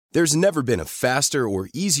There's never been a faster or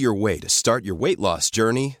easier way to start your weight loss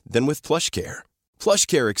journey than with PlushCare.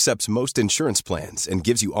 PlushCare accepts most insurance plans and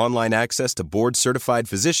gives you online access to board-certified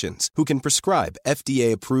physicians who can prescribe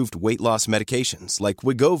FDA-approved weight loss medications like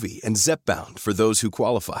Wegovy and Zepbound for those who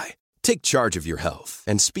qualify. Take charge of your health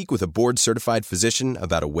and speak with a board-certified physician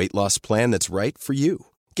about a weight loss plan that's right for you.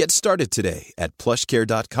 Get started today at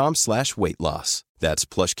plushcare.com/weight-loss. That's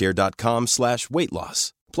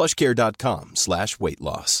plushcare.com/weight-loss.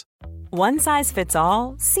 plushcare.com/weight-loss. One size fits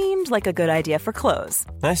all seemed like a good idea for clothes.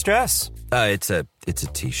 Nice dress. It's a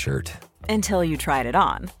t-shirt. Until you tried it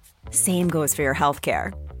on. Same goes for your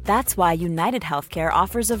healthcare. That's why United Healthcare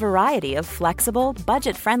offers a variety of flexible,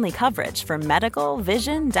 budget-friendly coverage for medical,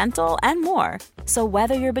 vision, dental, and more. So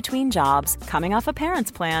whether you're between jobs, coming off a parent's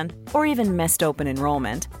plan, or even missed open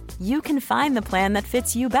enrollment, you can find the plan that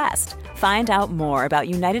fits you best. Find out more about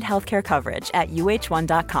United Healthcare coverage at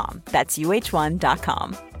uh1.com. That's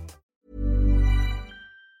uh1.com.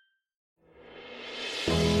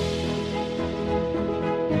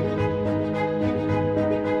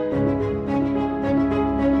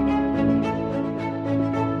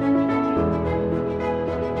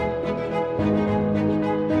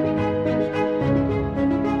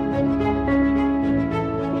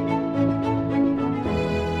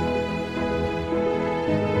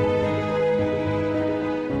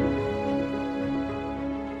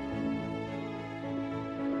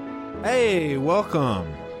 Hey,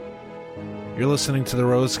 welcome. You're listening to the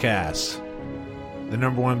Rosecast, the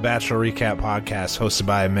number one Bachelor recap podcast hosted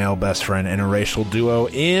by a male best friend and a racial duo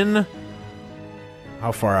in...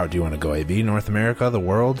 How far out do you want to go, AB? North America? The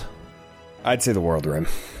world? I'd say the world, Rim.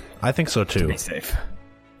 I think so, too. To be safe.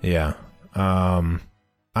 Yeah. I'm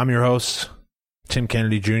your host, Tim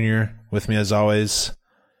Kennedy Jr. With me, as always,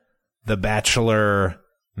 the Bachelor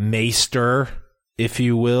Maester, if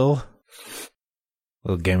you will.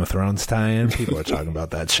 Little Game of Thrones tie-in. People are talking about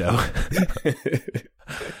that show.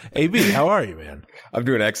 AB, how are you, man? I'm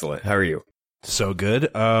doing excellent. How are you? So good.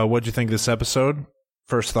 What'd you think of this episode?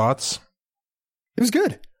 First thoughts? It was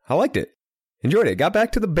good. I liked it. Enjoyed it. Got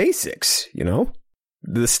back to the basics, you know?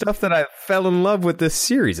 The stuff that I fell in love with this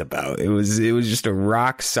series about. It was just a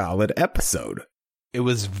rock solid episode. It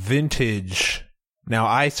was vintage. Now,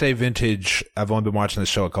 I say vintage. I've only been watching the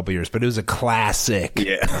show a couple years, but it was a classic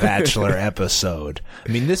Bachelor episode.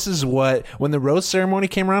 I mean, this is what, when the rose ceremony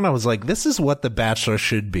came around, I was like, this is what the Bachelor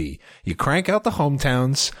should be. You crank out the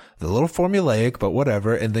hometowns, the little formulaic, but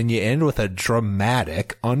whatever, and then you end with a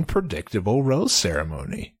dramatic, unpredictable rose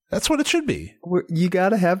ceremony. That's what it should be. You got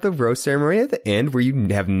to have the rose ceremony at the end where you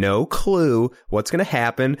have no clue what's going to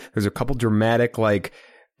happen. There's a couple dramatic,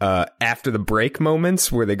 after the break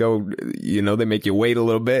moments where they go, they make you wait a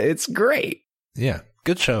little bit. It's great. Yeah.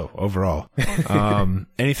 Good show overall.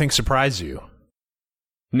 Anything surprise you?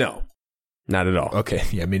 No, not at all. Okay.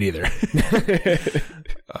 Yeah, me neither.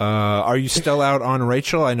 Are you still out on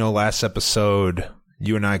Rachel? I know last episode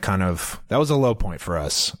you and I that was a low point for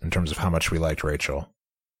us in terms of how much we liked Rachel.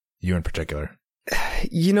 You in particular.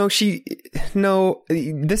 This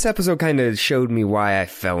episode kind of showed me why I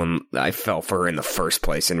fell for her in the first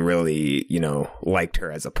place and really, liked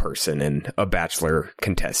her as a person and a Bachelor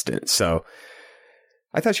contestant. So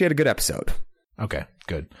I thought she had a good episode. Okay,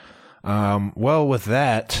 good. Well, with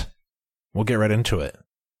that, we'll get right into it.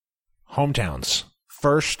 Hometowns.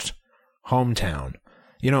 First hometown.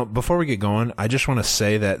 Before we get going, I just want to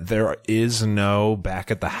say that there is no back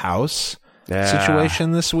at the house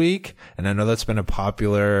situation this week, and I know that's been a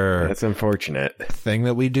popular that's unfortunate thing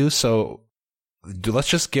that we do, so let's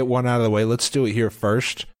just get one out of the way. Let's do it here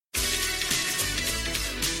first.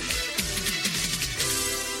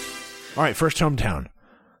 All right, first hometown,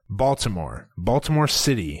 Baltimore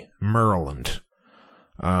City, Maryland.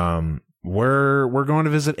 We're going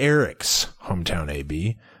to visit Eric's hometown,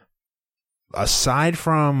 AB. Aside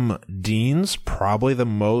from Dean's, probably the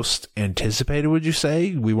most anticipated, would you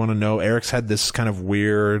say? We want to know. Eric's had this kind of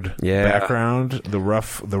weird background, the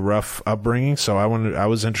rough upbringing. So I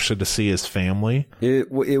was interested to see his family.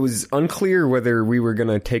 It was unclear whether we were going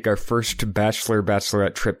to take our first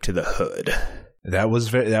bachelorette trip to the hood. That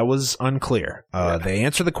was unclear. They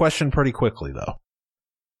answered the question pretty quickly, though.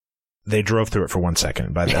 They drove through it for 1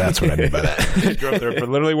 second. That's what I mean by that. They drove through it for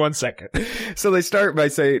literally 1 second. So they start by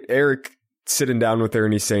saying, Eric sitting down with her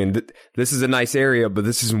and he's saying, this is a nice area, but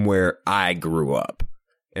this isn't where I grew up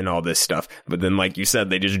and all this stuff. But then, like you said,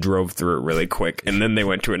 they just drove through it really quick. And then they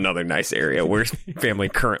went to another nice area where his family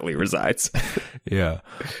currently resides. Yeah.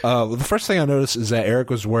 The first thing I noticed is that Eric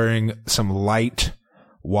was wearing some light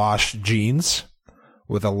washed jeans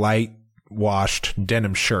with a light washed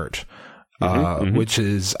denim shirt. which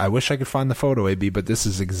is, I wish I could find the photo, AB, but this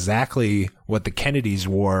is exactly what the Kennedys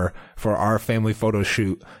wore for our family photo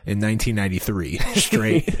shoot in 1993.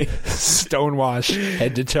 Straight, stonewash,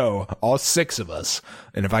 head to toe, all 6 of us.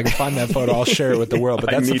 And if I can find that photo, I'll share it with the world.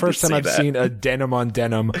 But that's the first time I've seen a denim on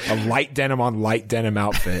denim, a light denim on light denim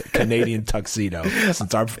outfit, Canadian tuxedo,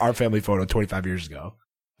 since our family photo 25 years ago.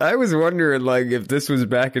 I was wondering, like, if this was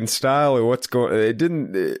back in style or what's going. It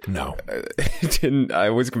didn't. No, it didn't. I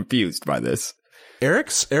was confused by this.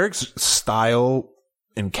 Eric's style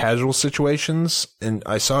in casual situations, and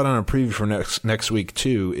I saw it on a preview for next week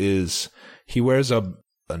too. Is he wears a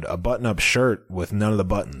button-up shirt with none of the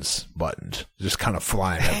buttons buttoned, just kind of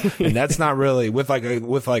flying up, and that's not really with like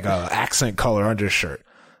a accent color undershirt.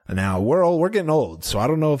 And now we're getting old, so I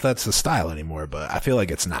don't know if that's the style anymore, but I feel like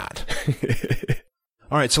it's not.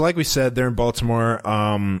 All right, so like we said, they're in Baltimore.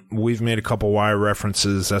 We've made a couple Wire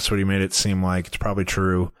references. That's what he made it seem like. It's probably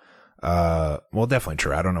true. Well, definitely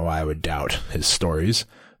true. I don't know why I would doubt his stories.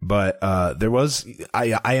 But there was,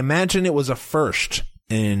 I imagine it was a first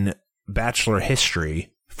in Bachelor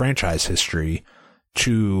history, franchise history,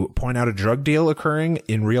 to point out a drug deal occurring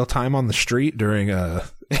in real time on the street during a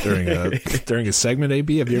segment,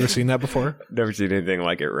 AB. Have you ever seen that before? Never seen anything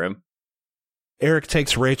like it, Rim. Eric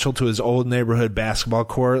takes Rachel to his old neighborhood basketball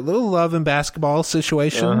court. Little love and basketball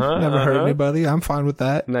situation. Never hurt anybody. I'm fine with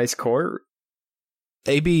that. Nice court.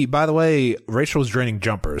 AB, by the way, Rachel was draining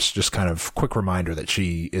jumpers. Just kind of quick reminder that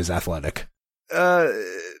she is athletic.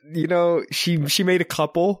 You know, she made a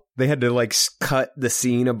couple. They had to like cut the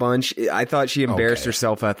scene a bunch. I thought she embarrassed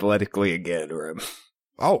herself athletically again.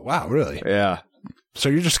 Oh, wow. Really? Yeah. So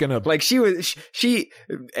you're just going to like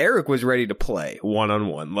Eric was ready to play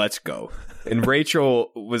 1-on-1. Let's go. And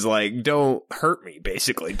Rachel was like, don't hurt me,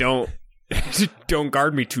 basically. Don't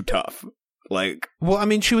guard me too tough. Like, well, I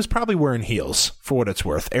mean, she was probably wearing heels for what it's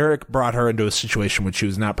worth. Eric brought her into a situation which she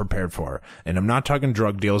was not prepared for. And I'm not talking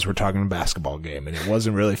drug deals. We're talking a basketball game. And it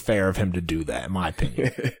wasn't really fair of him to do that, in my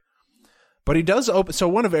opinion. But he does open. So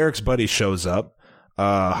one of Eric's buddies shows up,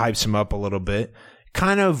 hypes him up a little bit,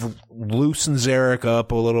 kind of loosens Eric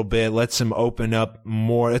up a little bit, lets him open up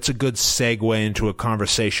more. It's a good segue into a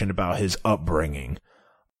conversation about his upbringing.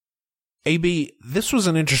 AB, this was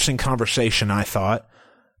an interesting conversation, I thought.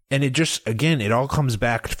 And it just, again, it all comes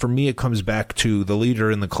back, for me, it comes back to the leader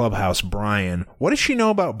in the clubhouse, Brian. What does she know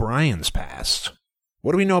about Brian's past?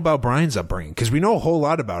 What do we know about Brian's upbringing? Because we know a whole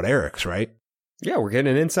lot about Eric's, right? Yeah, we're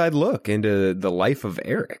getting an inside look into the life of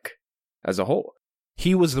Eric as a whole.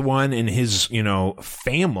 He was the one in his,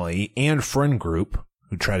 family and friend group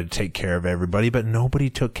who tried to take care of everybody, but nobody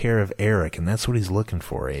took care of Eric, and that's what he's looking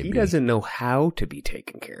for, AB. He doesn't know how to be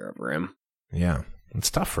taken care of, Rim. Yeah,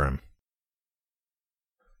 it's tough for him.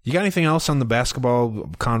 You got anything else on the basketball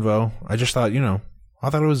convo? I just thought, I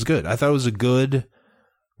thought it was good. I thought it was a good,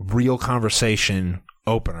 real conversation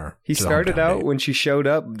opener. He started out when she showed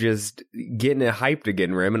up just getting it hyped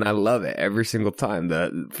again, Rim, and I love it every single time.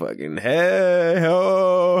 The fucking, hey,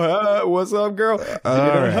 ho, what's up, girl?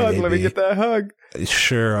 Hug. Let me get that hug.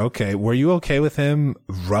 Sure, okay. Were you okay with him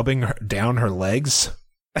rubbing down her legs?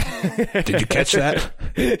 Did you catch that?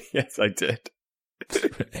 Yes, I did.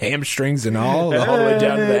 Hamstrings and all the way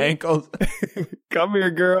down to the ankles. Come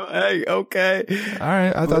here, girl. Hey, okay. All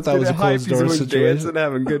right, I thought that was a closed door situation. Dancing,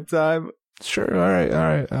 having a good time. Sure. All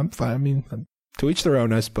right. I'm fine. I mean, to each their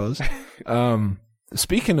own, I suppose.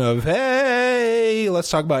 Speaking of, hey, let's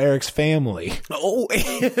talk about Eric's family. Oh,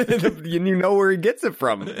 you know where he gets it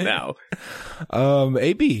from now.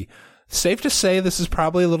 AB, safe to say this is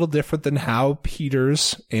probably a little different than how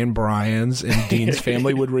Peter's and Brian's and Dean's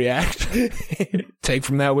family would react. Take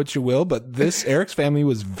from that what you will, but Eric's family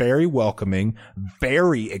was very welcoming,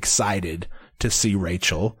 very excited to see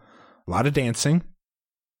Rachel. A lot of dancing.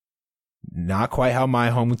 Not quite how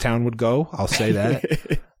my hometown would go, I'll say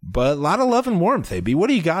that. But a lot of love and warmth, AB. What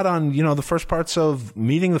do you got on, the first parts of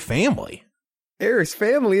meeting the family? Eric's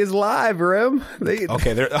family is live, Rim.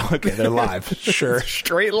 They're live. Sure.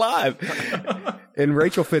 Straight live. And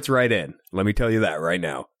Rachel fits right in. Let me tell you that right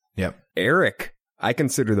now. Yep. Eric, I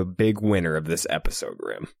consider the big winner of this episode,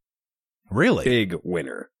 Rim. Really? Big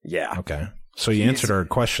winner. Yeah. Okay. So you answered our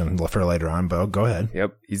question for later on, Bo. Go ahead.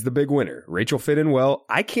 Yep. He's the big winner. Rachel fit in well.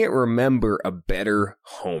 I can't remember a better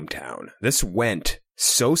hometown. This went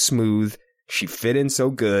so smooth. She fit in so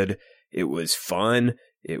good. It was fun.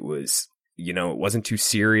 It was, it wasn't too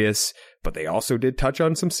serious, but they also did touch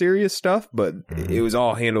on some serious stuff, but it was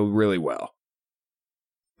all handled really well.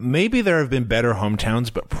 Maybe there have been better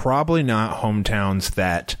hometowns, but probably not hometowns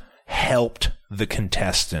that helped the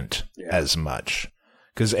contestant as much.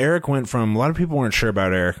 Because Eric went from, a lot of people weren't sure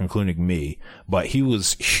about Eric, including me, but he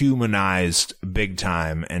was humanized big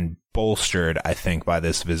time and bolstered, I think, by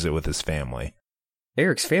this visit with his family.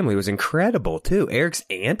 Eric's family was incredible, too. Eric's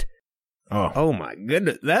aunt? Oh my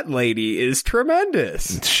goodness. That lady is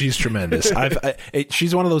tremendous. She's tremendous.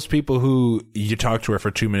 She's one of those people who you talk to her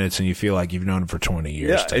for 2 minutes and you feel like you've known her for 20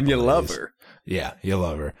 years. Yeah, and you love her. Yeah, you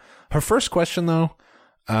love her. Her first question, though,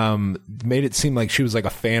 made it seem like she was like a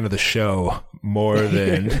fan of the show more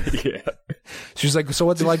than... Yeah. She's like, so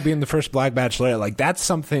what's it like being the first Black Bachelorette? Like, that's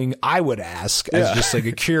something I would ask as just like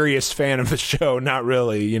a curious fan of the show, not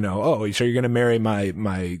really, you know, oh, so you're going to marry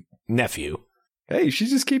my nephew. Hey, she's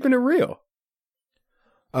just keeping it real.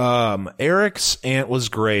 Eric's aunt was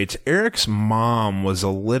great. Eric's mom was a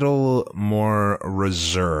little more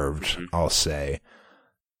reserved, I'll say.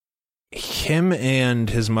 Him and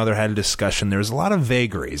his mother had a discussion. There was a lot of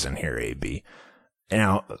vagaries in here, AB.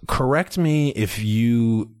 Now, correct me if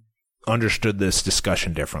you understood this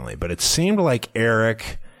discussion differently, but it seemed like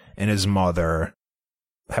Eric and his mother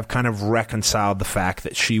have kind of reconciled the fact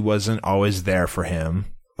that she wasn't always there for him,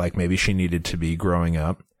 like maybe she needed to be growing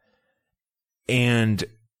up. And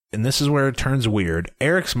this is where it turns weird.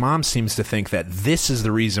 Eric's mom seems to think that this is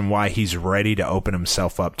the reason why he's ready to open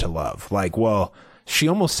himself up to love. Like, well, she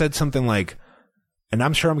almost said something like, and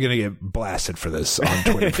I'm sure I'm going to get blasted for this on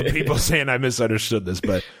Twitter for people saying I misunderstood this,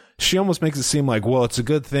 but she almost makes it seem like, well, it's a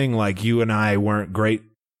good thing like you and I weren't great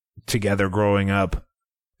together growing up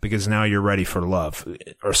because now you're ready for love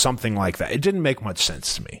or something like that. It didn't make much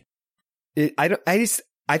sense to me.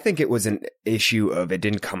 I think it was an issue of it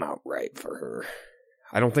didn't come out right for her.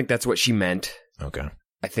 I don't think that's what she meant. Okay.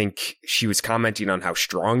 I think she was commenting on how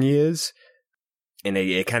strong he is, and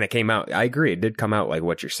it kind of came out. I agree, it did come out like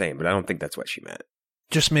what you're saying, but I don't think that's what she meant.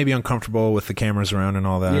 Just maybe uncomfortable with the cameras around and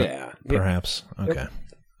all that? Yeah. Perhaps. Yep. Okay.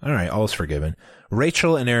 All right, all's forgiven.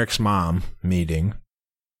 Rachel and Eric's mom meeting.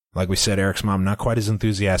 Like we said, Eric's mom not quite as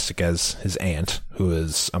enthusiastic as his aunt, who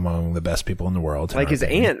is among the best people in the world. Like his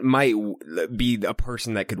aunt might be a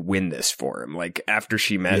person that could win this for him. Like after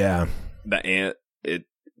she met the aunt,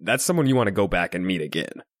 that's someone you want to go back and meet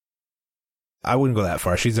again. I wouldn't go that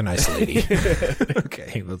far. She's a nice lady.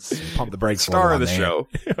 Okay, let's pump the brakes. Star of the show.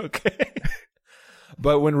 Okay.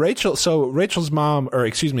 But when Rachel's mom, or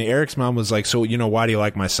excuse me, Eric's mom was like, so, you know, why do you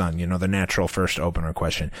like my son? You know, the natural first opener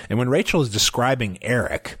question. And when Rachel is describing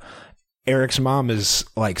Eric's mom is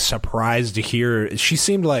like surprised to hear, she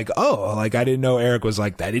seemed like, oh, like I didn't know Eric was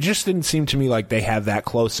like that. It just didn't seem to me like they have that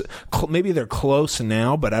close. Maybe they're close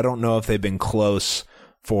now, but I don't know if they've been close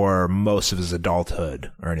for most of his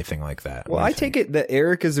adulthood or anything like that. Well, I take it that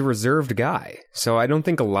Eric is a reserved guy. So I don't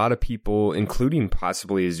think a lot of people, including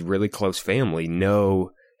possibly his really close family,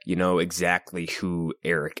 know, you know, exactly who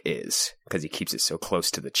Eric is because he keeps it so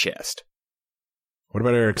close to the chest. What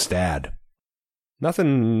about Eric's dad?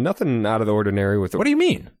 Nothing out of the ordinary with What do you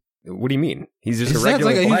mean? What do you mean? He's just a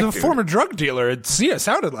regular like black he's a dude. former drug dealer. It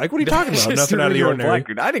sounded like. What are you talking about? Nothing out of the ordinary.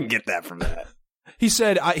 Dude. I didn't get that from that. He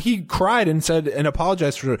said he cried and said and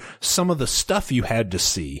apologized for some of the stuff you had to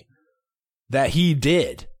see that he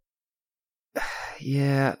did.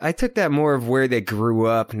 Yeah, I took that more of where they grew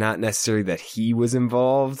up, not necessarily that he was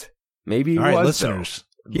involved. Maybe he All right, was. listeners.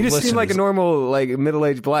 He just seemed like a normal, like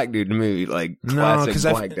middle-aged black dude to me, like classic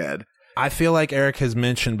black dad. I feel like Eric has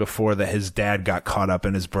mentioned before that his dad got caught up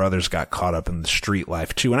and his brothers got caught up in the street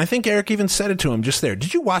life too, and I think Eric even said it to him just there.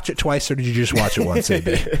 Did you watch it twice or did you just watch it once,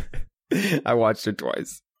 AB? I watched it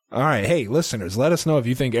twice. All right. Hey, listeners, let us know if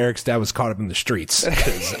you think Eric's dad was caught up in the streets.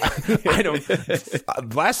 I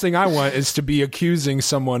don't. Last thing I want is to be accusing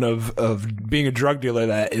someone of being a drug dealer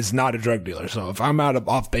that is not a drug dealer. So if I'm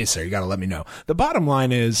off base there, you got to let me know. The bottom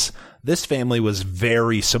line is this family was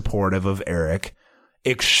very supportive of Eric,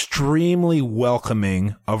 extremely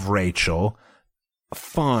welcoming of Rachel,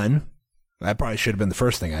 fun. That probably should have been the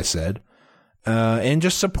first thing I said. And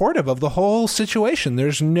just supportive of the whole situation.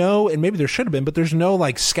 There's no, and maybe there should have been, but there's no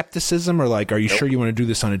like skepticism or like, are you sure you want to do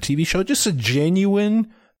this on a TV show? Just a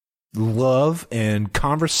genuine love and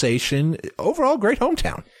conversation. Overall, great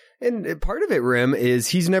hometown. And part of it, Rim, is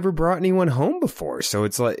he's never brought anyone home before. So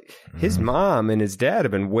it's like his mom and his dad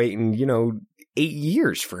have been waiting, 8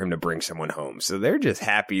 years for him to bring someone home. So they're just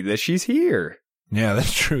happy that she's here. Yeah,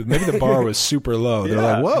 that's true. Maybe the bar was super low. They're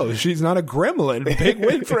like, whoa, she's not a gremlin. Big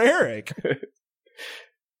win for Eric.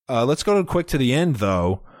 Let's go quick to the end,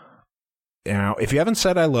 though. Now, if you haven't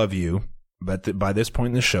said I love you, but by this point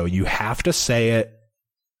in the show, you have to say it.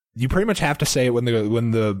 You pretty much have to say it when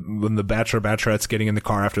the Bachelor Bachelorette's getting in the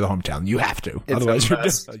car after the hometown. You have to. Otherwise,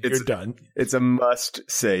 you're done. It's a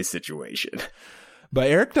must-say situation. But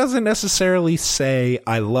Eric doesn't necessarily say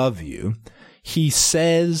I love you. he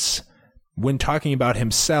says when talking about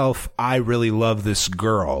himself, I really love this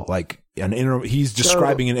girl. Like he's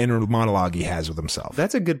describing an inner monologue he has with himself.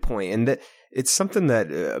 That's a good point. And that it's something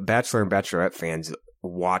that Bachelor and Bachelorette fans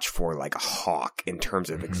watch for like a hawk in terms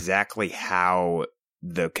of exactly how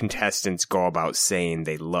the contestants go about saying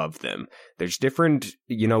they love them. There's different,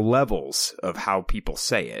 levels of how people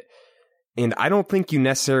say it. And I don't think you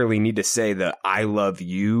necessarily need to say the I love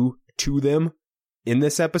you to them in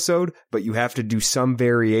this episode, but you have to do some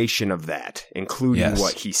variation of that, including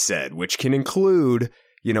what he said, which can include,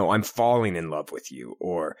 I'm falling in love with you,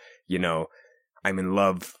 or, I'm in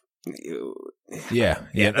love. Yeah.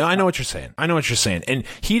 I know what you're saying. And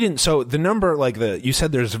he didn't. So the number, you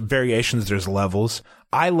said there's variations, there's levels.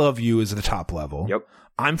 I love you is the top level. Yep.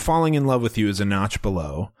 I'm falling in love with you is a notch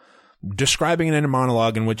below. Describing an inner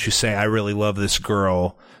monologue in which you say, I really love this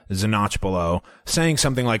girl is a notch below. Saying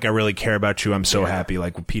something like, I really care about you, I'm so happy,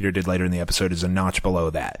 like what Peter did later in the episode, is a notch below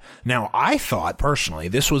that. Now, I thought personally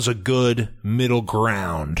this was a good middle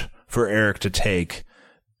ground for Eric to take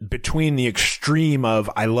between the extreme of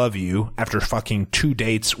I love you after fucking 2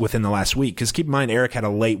 dates within the last week. Because keep in mind, Eric had a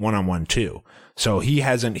late one-on-one too. So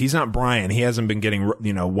he's not Brian. He hasn't been getting,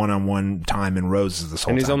 one-on-one time in roses this whole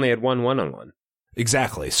time. And he's only had one one-on-one.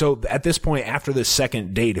 Exactly. So at this point, after the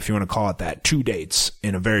second date, if you want to call it that, 2 dates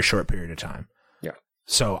in a very short period of time. Yeah.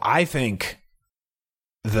 So I think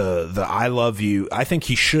the I love you, I think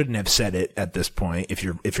he shouldn't have said it at this point if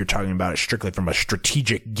you're talking about it strictly from a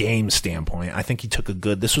strategic game standpoint. I think he took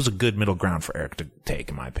this was a good middle ground for Eric to take,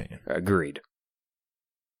 in my opinion. Agreed.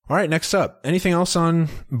 All right, next up. Anything else on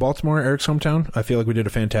Baltimore, Eric's hometown? I feel like we did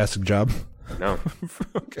a fantastic job. No.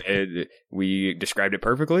 We described it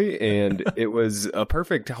perfectly, and it was a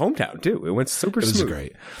perfect hometown, too. It went super smooth. It was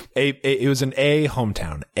great. It was an A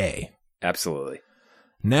hometown. A. Absolutely.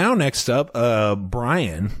 Now, next up,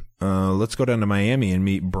 Brian. Let's go down to Miami and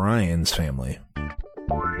meet Brian's family.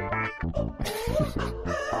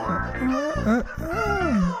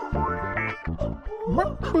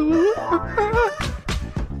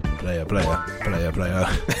 Playa.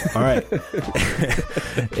 All right.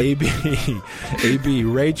 AB,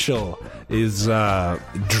 Rachel is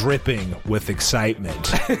dripping with excitement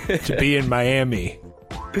to be in Miami.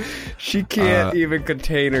 She can't even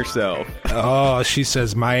contain herself. Oh, she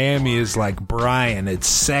says Miami is like Brian. It's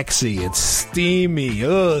sexy. It's steamy.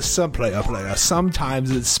 Oh, playa.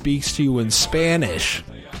 Sometimes it speaks to you in Spanish.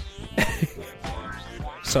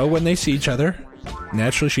 So when they see each other,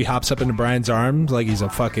 naturally she hops up into Brian's arms like he's a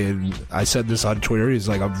fucking, I said this on Twitter, he's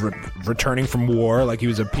like returning from war, like he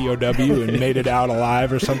was a POW and made it out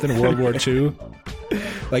alive or something, World War II.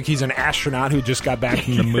 Like he's an astronaut who just got back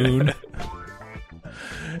from the moon.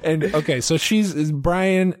 And okay, so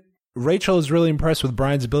Rachel is really impressed with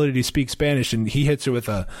Brian's ability to speak Spanish, and he hits her with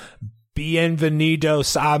a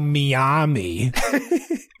Bienvenidos a Miami.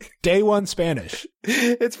 Day one Spanish.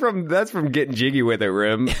 That's from Getting Jiggy with It,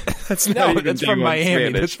 Rim. That's from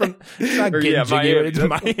Miami. It's not Getting Jiggy with It. It's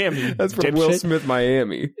Miami. That's from Will Smith,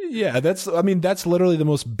 Miami. Yeah, that's literally the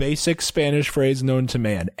most basic Spanish phrase known to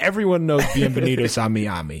man. Everyone knows Bienvenidos a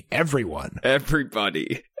Miami. Everyone.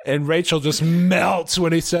 Everybody. And Rachel just melts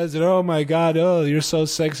when he says it. Oh my God. Oh, you're so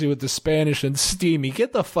sexy with the Spanish and steamy.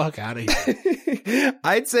 Get the fuck out of here.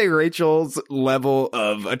 I'd say Rachel's level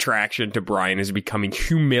of attraction to Brian is becoming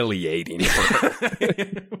humiliating for her.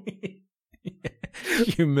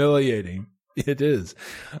 Humiliating. It is.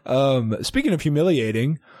 Speaking of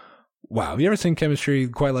humiliating, wow. Have you ever seen chemistry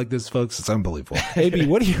quite like this, folks? It's unbelievable. AB,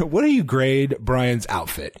 what do you grade Brian's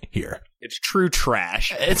outfit here? It's true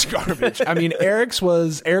trash. It's garbage. I mean, Eric's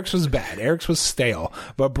was bad. Eric's was stale,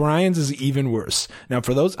 but Brian's is even worse. Now,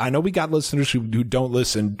 for those, I know we got listeners who don't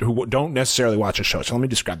listen, who don't necessarily watch a show. So let me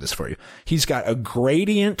describe this for you. He's got a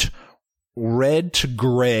gradient red to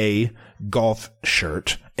gray golf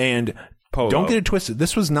shirt and polo. Don't get it twisted.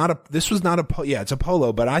 This was not a yeah, it's a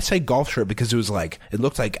polo, but I say golf shirt because it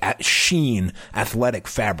looked like sheen athletic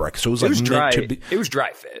fabric. So it was dry. It was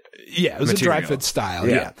dry fit. Yeah, it was material. A dry fit style.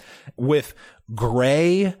 Yeah. With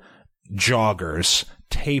gray joggers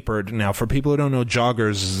tapered. Now, for people who don't know,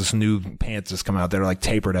 joggers is this new pants that's come out that are like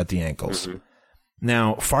tapered at the ankles. Mm-hmm.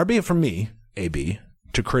 Now, far be it from me, AB,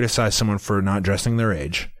 to criticize someone for not dressing their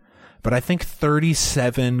age, but I think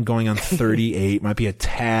 37 going on 38 might be a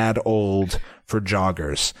tad old for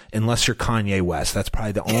joggers, unless you're Kanye West. That's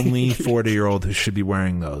probably the only 40-year-old who should be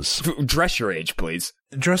wearing those. Dress your age, please.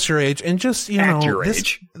 Dress your age, and just, act your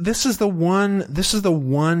age. This is the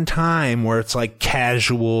one time where it's like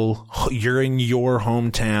casual. You're in your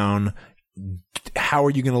hometown. How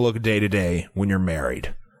are you going to look day to day when you're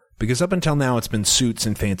married? Because up until now, it's been suits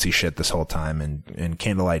and fancy shit this whole time and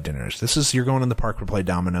candlelight dinners. This is, you're going in the park to play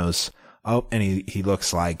dominoes. Oh, and he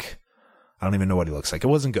looks like, I don't even know what he looks like. It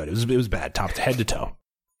wasn't good. It was bad, head to toe.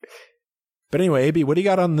 But anyway, AB, what do you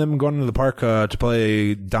got on them going to the park to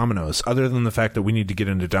play dominoes, other than the fact that we need to get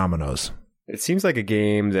into dominoes? It seems like a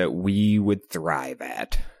game that we would thrive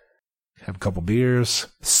at. Have a couple beers,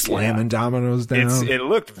 slamming dominoes down. It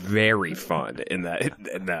looked very fun in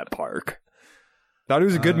that park. Thought it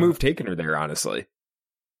was a good move taking her there, honestly.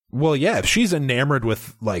 Well, yeah, if she's enamored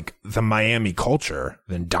with like the Miami culture,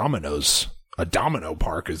 then dominoes, a domino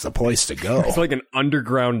park is the place to go. It's like an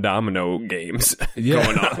underground domino games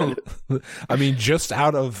going on. I mean, just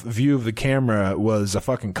out of view of the camera was a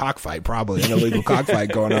fucking cockfight, probably an illegal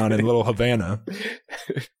cockfight going on in Little Havana.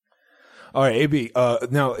 All right, AB.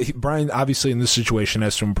 Now, Brian, obviously in this situation,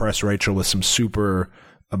 has to impress Rachel with some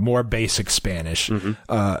more basic Spanish.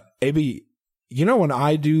 Mm-hmm. AB, you know when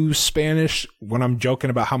I do Spanish, when I'm joking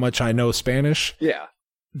about how much I know Spanish? Yeah.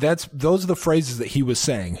 Those are the phrases that he was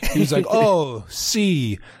saying. He was like, oh,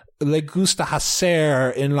 sí, le gusta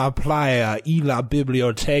hacer en la playa y la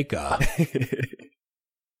biblioteca.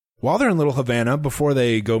 While they're in Little Havana, before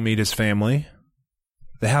they go meet his family,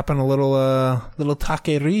 they hop on a little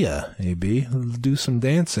taqueria, maybe. Do some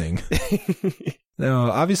dancing.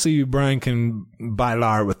 Now, obviously, Brian can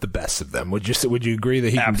bailar with the best of them. Would you agree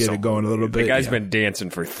that he can get it going a little bit? The guy's been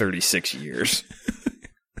dancing for 36 years.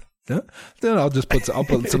 Then I'll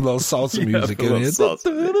put some little salsa music in it.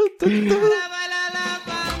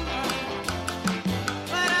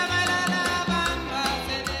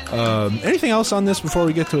 Anything else on this before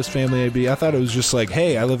we get to his family, AB? I thought it was just like,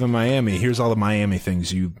 hey, I live in Miami. Here's all the Miami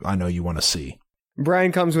things I know you want to see.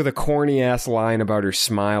 Brian comes with a corny-ass line about her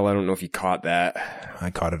smile. I don't know if you caught that. I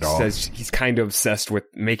caught it all. Says he's kind of obsessed with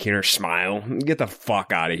making her smile. Get the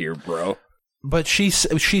fuck out of here, bro. But she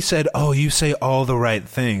said, oh, you say all the right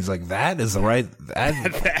things. Like, that is the right...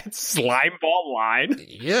 That slime ball line.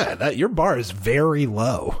 Yeah, your bar is very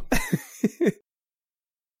low.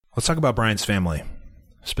 Let's talk about Brian's family.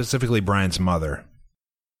 Specifically, Brian's mother.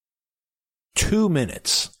 2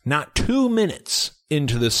 minutes, not 2 minutes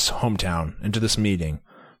into this hometown, into this meeting,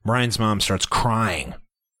 Brian's mom starts crying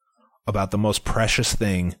about the most precious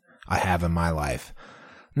thing I have in my life.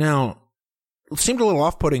 Now, it seemed a little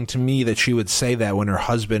off-putting to me that she would say that when her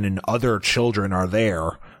husband and other children are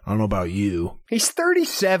there. I don't know about you. He's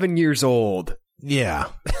 37 years old. Yeah.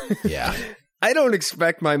 Yeah. I don't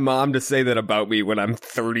expect my mom to say that about me when I'm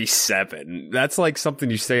 37. That's like something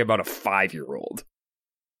you say about a 5-year-old.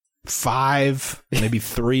 5, maybe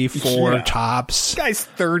 3, 4 yeah. tops. This guy's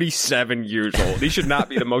 37 years old. He should not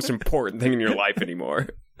be the most important thing in your life anymore.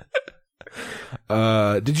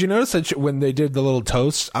 Did you notice that when they did the little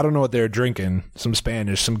toast? I don't know what they were drinking. Some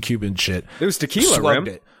Spanish, some Cuban shit. It was tequila, Rim.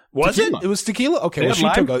 It. Was tequila. It? It was tequila? Okay,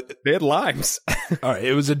 They had limes. All right,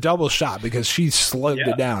 it was a double shot because she slugged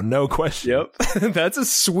it down, no question. Yep. That's a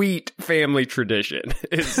sweet family tradition.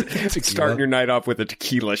 Is starting your night off with a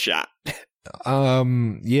tequila shot.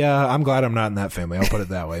 Yeah, I'm glad I'm not in that family. I'll put it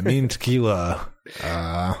that way. Me and tequila,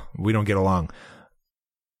 we don't get along.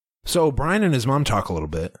 So Brian and his mom talk a little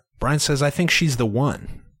bit. Brian says, I think she's the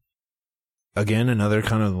one. Again, another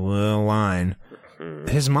kind of little line.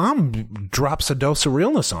 His mom drops a dose of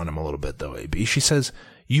realness on him a little bit, though, AB. She says,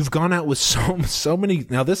 you've gone out with so many...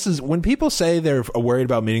 Now, this is... When people say they're worried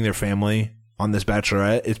about meeting their family on this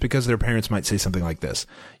bachelorette, it's because their parents might say something like this.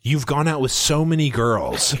 You've gone out with so many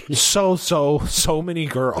girls. So many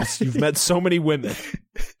girls. You've met so many women.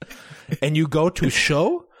 And you go to a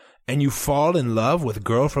show and you fall in love with a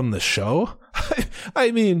girl from the show?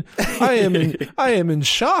 I mean, I am in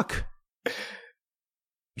shock.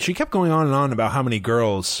 She kept going on and on about how many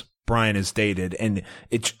girls Brian has dated, and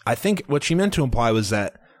I think what she meant to imply was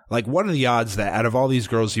that, like, what are the odds that out of all these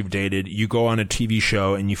girls you've dated, you go on a TV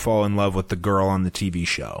show and you fall in love with the girl on the TV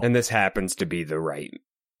show? And this happens to be the right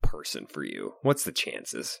person for you. What's the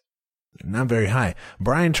chances? Not very high.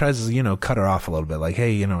 Brian tries to, cut her off a little bit, like,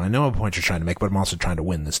 hey, I know what point you're trying to make, but I'm also trying to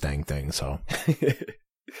win this dang thing, so...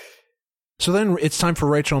 So then it's time for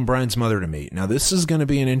Rachel and Brian's mother to meet. Now, this is going to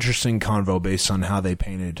be an interesting convo based on how they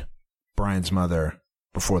painted Brian's mother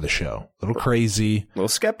before the show. A little crazy. A little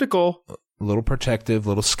skeptical. A little protective, a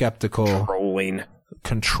little skeptical.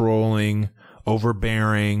 Controlling,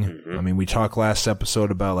 overbearing. Mm-hmm. I mean, we talked last episode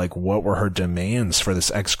about, like, what were her demands for this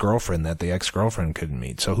ex-girlfriend that the ex-girlfriend couldn't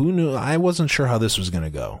meet. So who knew? I wasn't sure how this was going to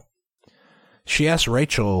go. She asked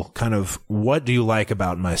Rachel kind of, what do you like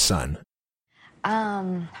about my son?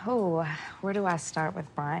 Where do I start with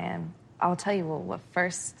Brian? I'll tell you what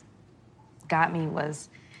first got me was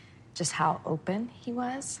just how open he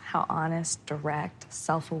was, how honest, direct,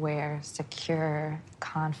 self-aware, secure,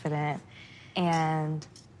 confident. And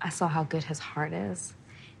I saw how good his heart is.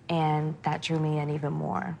 And that drew me in even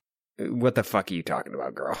more. What the fuck are you talking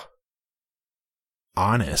about, girl?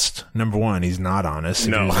 Honest. Number one, he's not honest.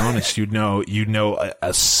 No. If he was honest, you'd know a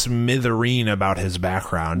smithereen about his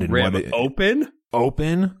background and open?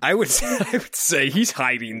 Open? I would say he's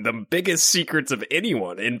hiding the biggest secrets of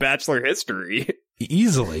anyone in Bachelor history.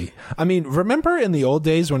 Easily. I mean, remember in the old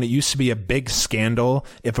days when it used to be a big scandal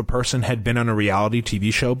if a person had been on a reality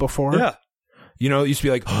TV show before? Yeah. You know, it used to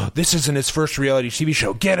be like, oh, this isn't his first reality TV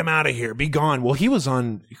show. Get him out of here. Be gone. Well, he was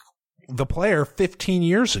on The Player 15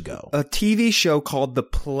 years ago. A TV show called The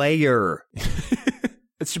Player.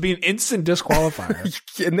 It should be an instant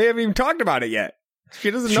disqualifier. And they haven't even talked about it yet.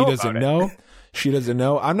 She doesn't know. She doesn't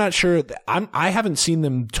know. I'm not sure. I haven't seen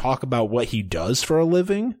them talk about what he does for a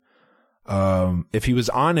living. If he was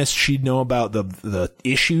honest, she'd know about the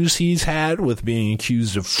issues he's had with being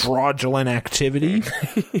accused of fraudulent activity.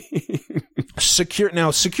 Secure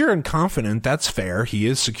and confident. That's fair. He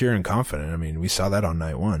is secure and confident. I mean, we saw that on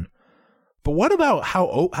night one. But what about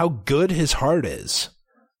how good his heart is?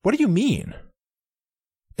 What do you mean?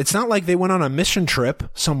 It's not like they went on a mission trip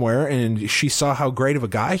somewhere and she saw how great of a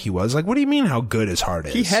guy he was. Like, what do you mean how good his heart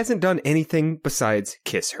is? He hasn't done anything besides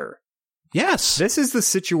kiss her. Yes. This is the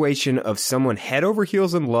situation of someone head over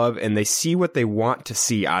heels in love and they see what they want to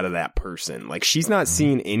see out of that person. Like, she's not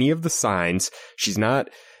seeing any of the signs.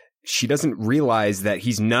 She doesn't realize that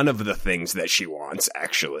he's none of the things that she wants,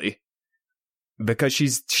 actually. Because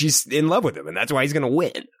she's in love with him, and that's why he's going to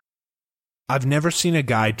win. I've never seen a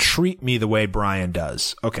guy treat me the way Brian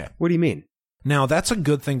does. Okay. What do you mean? Now, that's a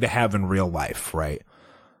good thing to have in real life, right?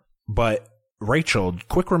 But, Rachel,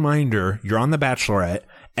 quick reminder, you're on The Bachelorette.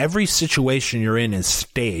 Every situation you're in is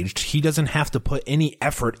staged. He doesn't have to put any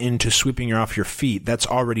effort into sweeping you off your feet. That's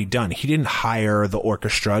already done. He didn't hire the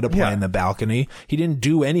orchestra to play in the balcony. He didn't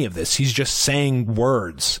do any of this. He's just saying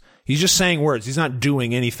words. He's just saying words. He's not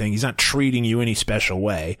doing anything. He's not treating you any special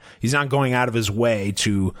way. He's not going out of his way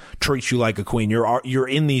to treat you like a queen. You're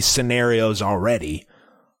in these scenarios already.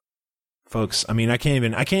 Folks, I mean, I can't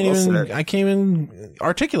even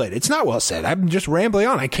articulate it. It's not well said. I'm just rambling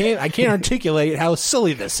on. I can't articulate how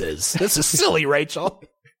silly this is. This is silly, Rachel.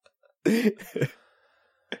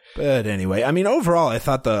 But anyway, I mean, overall, I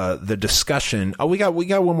thought the discussion. Oh, we got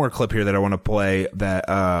one more clip here that I want to play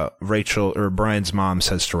that Rachel or Brian's mom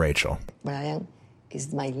says to Rachel. Brian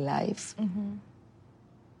is my life,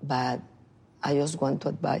 but I just want to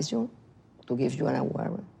advise you to give you an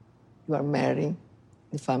award. You are marrying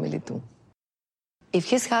the family too. If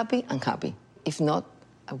he's happy, I'm happy. If not,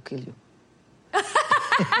 I'll kill you.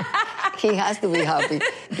 He has to be happy.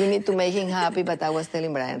 You need to make him happy, but I was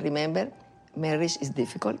telling Brian, remember, marriage is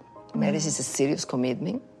difficult. Marriage is a serious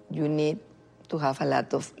commitment. You need to have a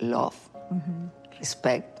lot of love,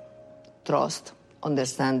 respect, trust,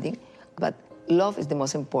 understanding. But love is the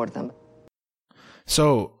most important.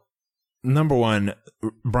 So, number one,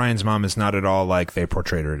 Brian's mom is not at all like they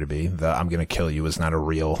portrayed her to be. The I'm going to kill you is not a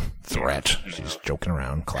real threat. She's joking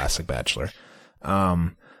around. Classic Bachelor.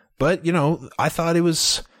 But, you know, I thought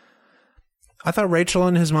Rachel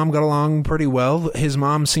and his mom got along pretty well. His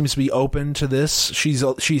mom seems to be open to this. She's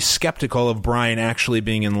skeptical of Brian actually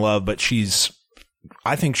being in love, but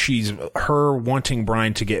I think her wanting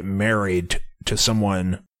Brian to get married to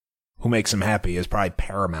someone who makes him happy is probably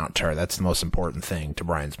paramount to her. That's the most important thing to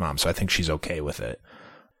Brian's mom. So I think she's okay with it.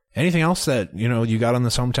 Anything else that, you know, you got on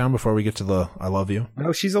this hometown before we get to the I love you?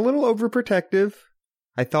 No, she's a little overprotective.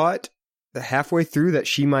 I thought halfway through that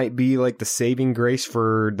she might be like the saving grace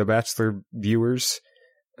for the Bachelor viewers.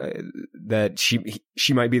 That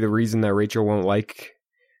she might be the reason that Rachel won't like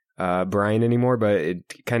Brian anymore, but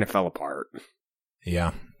it kind of fell apart.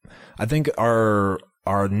 Yeah. I think our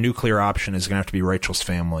nuclear option is going to have to be Rachel's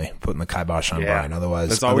family putting the kibosh on Brian. Otherwise,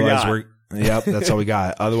 that's all we got. Yep, that's all we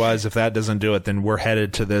got. Otherwise, if that doesn't do it, then we're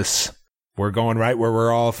headed to this. We're going right where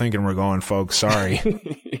we're all thinking we're going, folks. Sorry. Did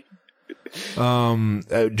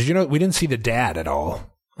you know we didn't see the dad at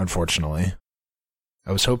all? Unfortunately,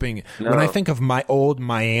 I was hoping. No. When I think of my old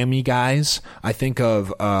Miami guys, I think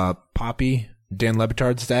of Poppy, Dan Le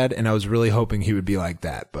Batard's dad, and I was really hoping he would be like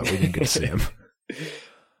that, but we didn't get to see him.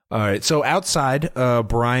 All right, so outside,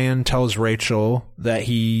 Brian tells Rachel that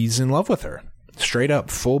he's in love with her. Straight up,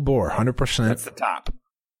 full bore, 100%. That's the top.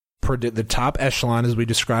 The top echelon, as we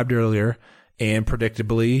described earlier, and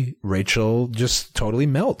predictably, Rachel just totally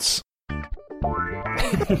melts.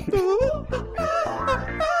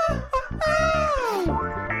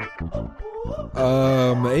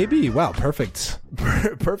 Maybe. Wow, perfect.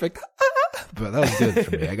 Perfect. but that was good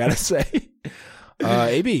for me, I gotta say.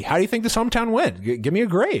 AB, how do you think this hometown went? Give me a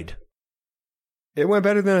grade. It went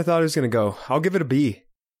better than I thought it was going to go. I'll give it a B.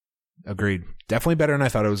 Agreed. Definitely better than I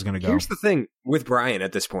thought it was going to go. Here's the thing with Brian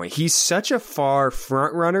at this point. He's such a far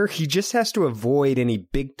front runner. He just has to avoid any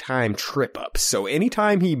big time trip ups. So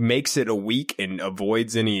anytime he makes it a week and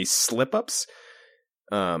avoids any slip ups,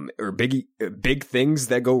 or big things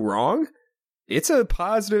that go wrong, it's a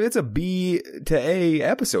positive. It's a B to A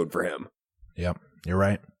episode for him. Yep, you're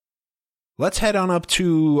right. Let's head on up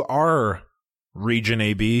to our region,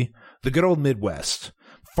 AB, the good old Midwest.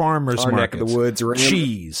 Farmers our markets, neck of the woods,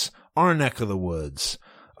 cheese, our neck of the woods,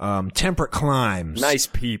 temperate climes, nice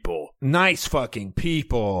people, nice fucking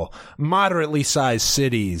people, moderately sized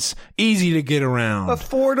cities, easy to get around,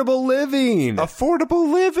 affordable living.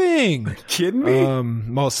 Kidding me?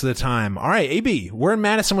 Most of the time. All right, AB, we're in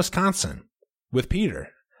Madison, Wisconsin with Peter.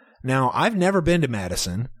 Now, I've never been to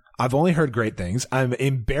Madison. I've only heard great things. I'm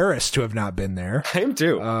embarrassed to have not been there. I am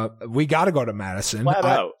too. We got to go to Madison. Flat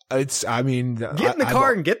out. Get in the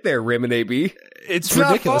car and get there, Rim and AB. It's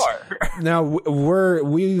ridiculous. Not far. Now,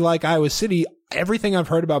 we like Iowa City. Everything I've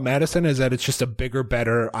heard about Madison is that it's just a bigger,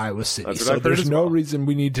 better Iowa City. So there's no reason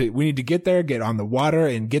we need to get there, get on the water,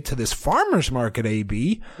 and get to this farmer's market,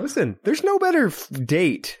 AB. Listen, there's no better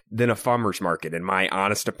date than a farmer's market, in my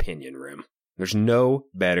honest opinion, Rim. There's no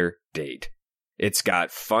better date. It's got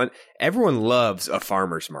fun. Everyone loves a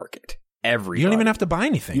farmer's market. Everybody. You don't even have to buy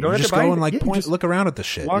anything. You don't have to go and look around at the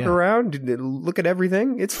shit. Walk around, look at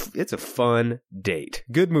everything. It's a fun date.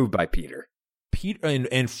 Good move by Peter.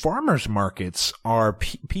 And farmers markets are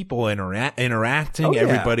people interacting. Oh, yeah.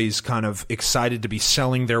 Everybody's kind of excited to be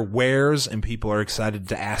selling their wares, and people are excited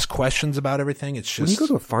to ask questions about everything. It's just when you go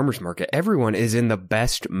to a farmer's market, everyone is in the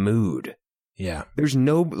best mood. Yeah. There's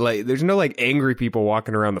no angry people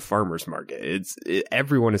walking around the farmer's market.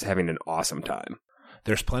 Everyone is having an awesome time.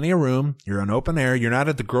 There's plenty of room. You're on open air. You're not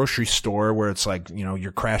at the grocery store where it's like,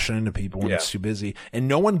 you're crashing into people when it's too busy. And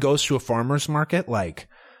no one goes to a farmer's market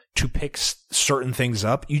to pick certain things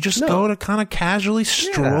up. You just go to kind of casually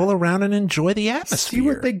stroll around and enjoy the atmosphere. See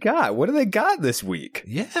what they got. What do they got this week?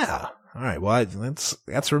 Yeah. All right. Well,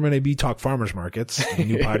 that's Rim and AB Talk Farmers Markets, a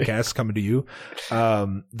new podcast coming to you.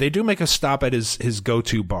 They do make a stop at his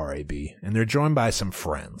go-to bar, AB, and they're joined by some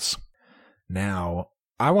friends. Now,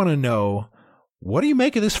 I want to know, what do you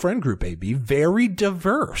make of this friend group, AB? Very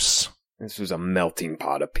diverse. This was a melting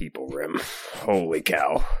pot of people, Rim. Holy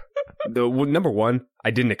cow. Number one,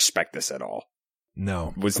 I didn't expect this at all.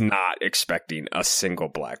 No. Was not expecting a single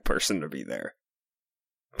black person to be there.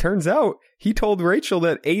 Turns out he told Rachel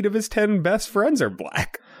that 8 of his 10 best friends are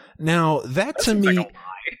black. Now, that to me,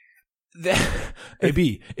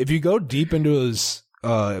 AB, if you go deep into his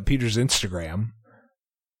Peter's Instagram,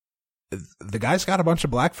 the guy's got a bunch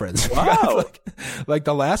of black friends. Wow. like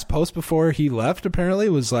the last post before he left apparently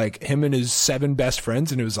was like him and his 7 best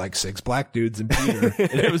friends, and it was like 6 black dudes and Peter.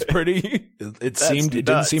 And it was pretty, it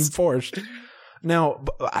didn't seem forced. Now,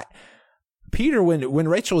 Peter, when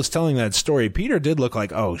Rachel was telling that story, Peter did look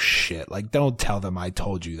like, oh shit, like don't tell them I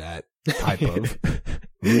told you that type of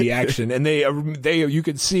reaction. And they you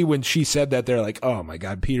could see when she said that, they're like, oh my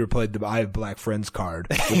God, Peter played the I have black friends card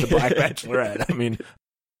with the black bachelorette. I mean,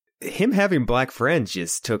 him having black friends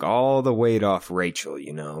just took all the weight off Rachel,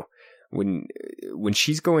 when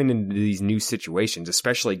she's going into these new situations,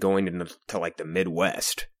 especially going into like the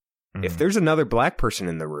Midwest. Mm-hmm. If there's another black person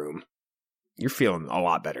in the room, you're feeling a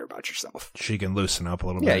lot better about yourself. She can loosen up a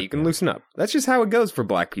little bit. Yeah, you can loosen up. That's just how it goes for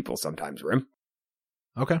black people sometimes, Rim.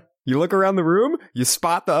 Okay. You look around the room, you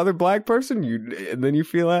spot the other black person, and then you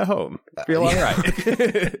feel at home. Feel all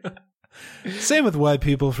right. Same with white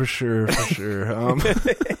people for sure.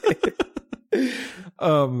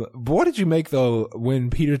 What did you make though when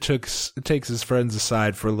Peter takes his friends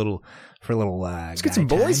aside for a little let's get some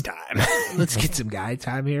boys time. Let's get some guy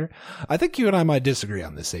time here. I think you and I might disagree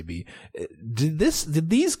on this, AB. Did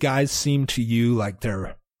these guys seem to you like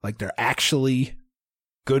they're actually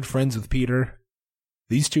good friends with Peter?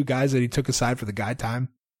 These 2 guys that he took aside for the guy time?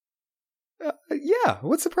 Yeah,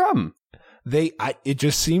 what's the problem? It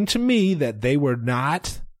just seemed to me that they were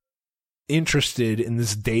not interested in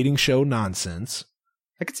this dating show nonsense.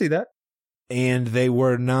 I could see that. And they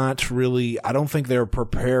were not really, I don't think they were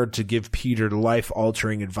prepared to give Peter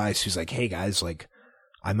life-altering advice. He's like, hey guys, like,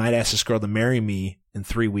 I might ask this girl to marry me in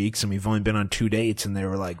 3 weeks, and we've only been on 2 dates. And they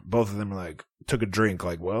were like, both of them were like, took a drink,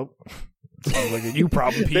 like, well, sounds like a you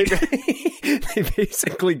problem, Peter. They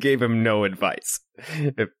basically gave him no advice.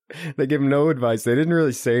 They gave him no advice. They didn't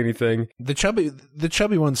really say anything. The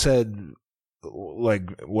chubby one said,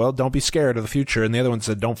 like, well, don't be scared of the future. And the other one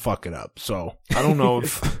said, don't fuck it up. So I don't know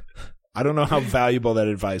if I don't know how valuable that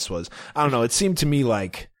advice was. I don't know. It seemed to me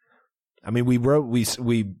like, I mean, we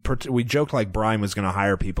joked like Brian was going to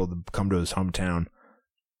hire people to come to his hometown.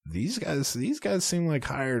 These guys seem like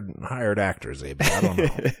hired actors, Abe. I don't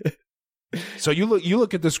know. So you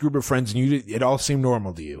look at this group of friends and it all seemed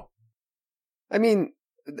normal to you. I mean,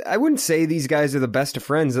 I wouldn't say these guys are the best of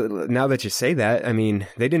friends now that you say that. I mean,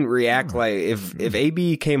 they didn't react like if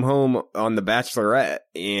AB came home on The Bachelorette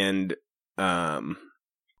and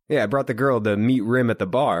I brought the girl to meet Rim at the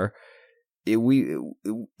bar. It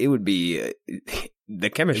would be the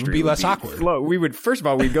chemistry would be less awkward. We would first of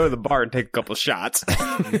all we'd go to the bar and take a couple shots.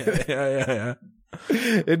 Yeah.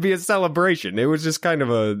 It'd be a celebration. It was just kind of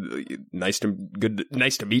a nice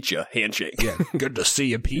to meet you handshake. Yeah, good to see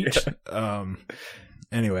you, Pete.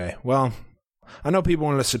 Anyway, well, I know people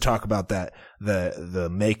wanted us to talk about that the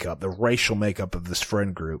makeup, the racial makeup of this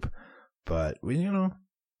friend group, but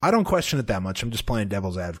I don't question it that much. I'm just playing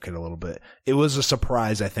devil's advocate a little bit. It was a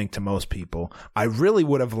surprise, I think, to most people. I really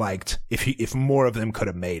would have liked if more of them could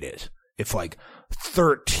have made it. If like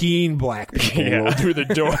 13 black people rolled through the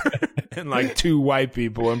door and like 2 white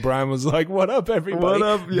people, and Brian was like, "What up, everybody?" What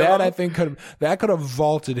up, yo? That I think could have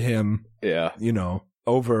vaulted him. Yeah,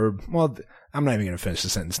 over. Well, I'm not even going to finish the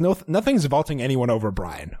sentence. No, nothing's vaulting anyone over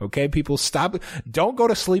Brian. Okay, people, stop. Don't go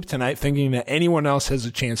to sleep tonight thinking that anyone else has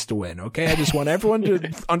a chance to win. Okay, I just want everyone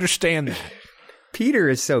to understand that. Peter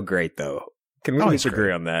is so great, though. Can we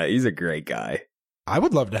disagree on that? He's a great guy. I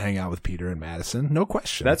would love to hang out with Peter and Madison. No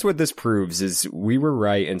question. That's what this proves, is we were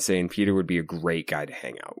right in saying Peter would be a great guy to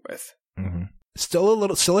hang out with. Mm-hmm.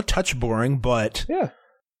 Still a touch boring, but yeah,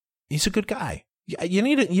 he's a good guy.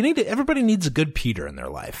 Everybody needs a good Peter in their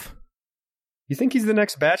life. You think he's the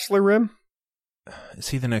next Bachelor, Rim? Is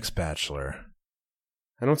he the next Bachelor?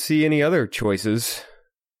 I don't see any other choices.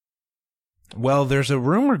 Well, there's a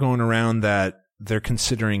rumor going around that they're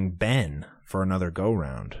considering Ben for another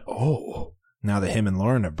go-round. Oh. Now that him and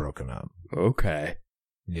Lauren have broken up. Okay.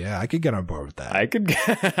 Yeah, I could get on board with that.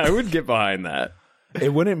 I would get behind that.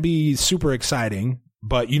 It wouldn't be super exciting,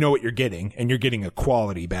 but you know what you're getting, and you're getting a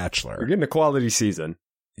quality Bachelor. You're getting a quality season.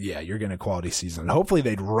 Yeah, you're getting a quality season. Hopefully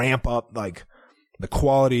they'd ramp up like the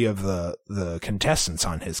quality of the contestants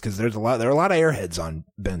on his, because there are a lot of airheads on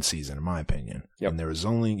Ben's season, in my opinion. Yep. And there was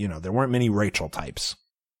only, there weren't many Rachel types.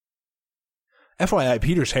 FYI,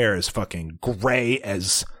 Peter's hair is fucking gray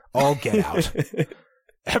as all get out.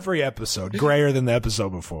 Every episode, grayer than the episode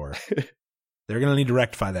before. They're going to need to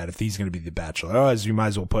rectify that if he's going to be the Bachelor. Otherwise, you might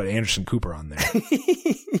as well put Anderson Cooper on there.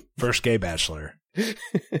 First gay Bachelor.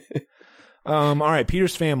 All right,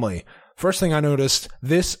 Peter's family. First thing I noticed,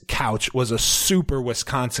 this couch was a super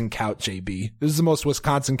Wisconsin couch, JB. This is the most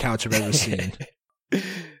Wisconsin couch I've ever seen.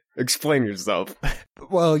 Explain yourself.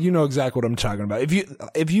 Well, you know exactly what I'm talking about.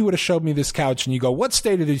 If you would have showed me this couch and you go, what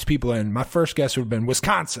state are these people in? My first guess would have been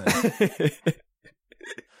Wisconsin.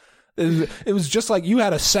 It was just like you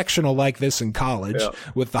had a sectional like this in college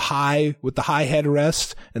with the high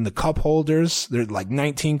headrest and the cup holders. There's like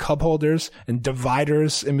 19 cup holders and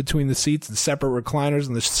dividers in between the seats and separate recliners,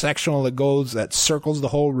 and the sectional that circles the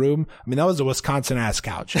whole room. I mean, that was a Wisconsin ass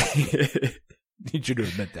couch. Need you to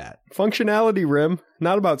admit that. Functionality, Rim,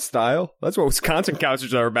 not about style. That's what Wisconsin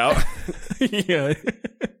couches are about. Yeah.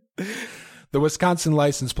 The Wisconsin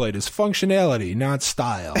license plate is functionality, not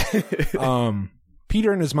style.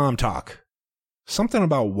 Peter and his mom talk. Something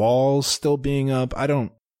about walls still being up.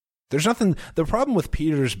 There's nothing. The problem with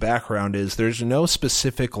Peter's background is there's no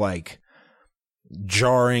specific, like,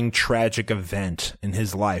 jarring, tragic event in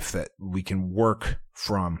his life that we can work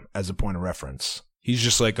from as a point of reference. He's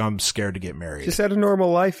just like, I'm scared to get married. Just had a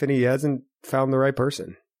normal life and he hasn't found the right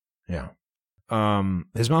person. Yeah.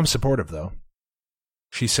 His mom's supportive, though.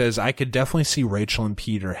 She says, I could definitely see Rachel and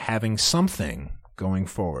Peter having something going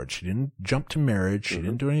forward. She didn't jump to marriage. She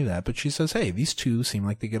didn't do any of that, but she says, hey, these two seem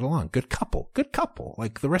like they get along. Good couple,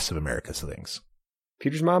 like the rest of America's things.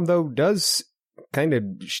 Peter's mom, though, does kind of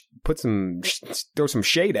throw some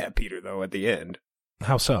shade at Peter, though, at the end.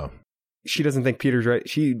 How so? She doesn't think Peter's ready.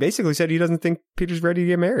 She basically said he doesn't think Peter's ready to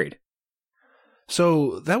get married.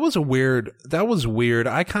 So that was weird.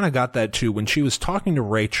 I kind of got that too. When she was talking to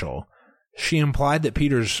Rachel, she implied that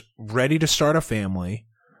Peter's ready to start a family,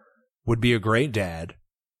 would be a great dad,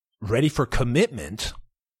 ready for commitment,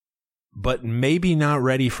 but maybe not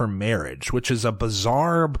ready for marriage, which is a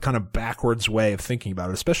bizarre kind of backwards way of thinking about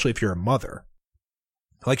it, especially if you're a mother.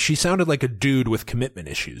 Like, she sounded like a dude with commitment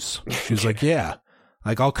issues. She was like, yeah,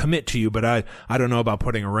 like, I'll commit to you, but I don't know about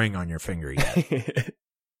putting a ring on your finger yet.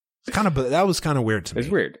 That was kind of weird to me. It's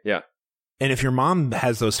weird, yeah. And if your mom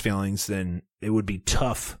has those feelings, then it would be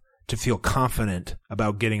tough to feel confident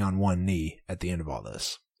about getting on one knee at the end of all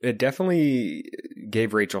this. It definitely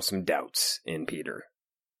gave Rachel some doubts in Peter.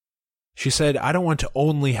 She said, I don't want to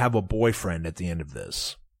only have a boyfriend at the end of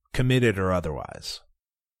this, committed or otherwise.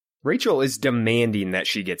 Rachel is demanding that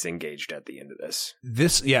she gets engaged at the end of this.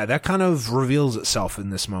 That kind of reveals itself in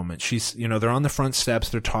this moment. She's, they're on the front steps,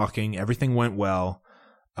 they're talking, everything went well.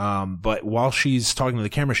 But while she's talking to the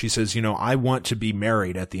camera, she says, I want to be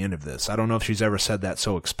married at the end of this. I don't know if she's ever said that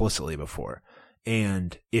so explicitly before.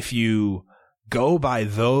 And if you go by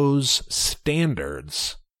those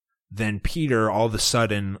standards, then Peter all of a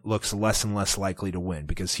sudden looks less and less likely to win,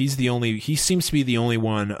 because he seems to be the only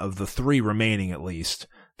one of the three remaining, at least,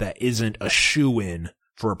 that isn't a shoo-in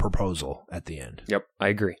for a proposal at the end. Yep, I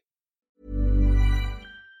agree.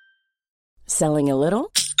 Selling a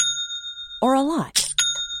little or a lot?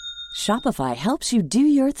 Shopify helps you do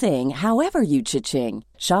your thing however you cha-ching.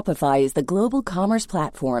 Shopify is the global commerce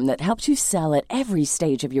platform that helps you sell at every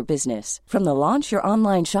stage of your business. From the launch your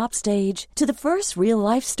online shop stage to the first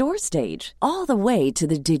real-life store stage, all the way to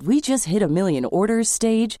the did we just hit a million orders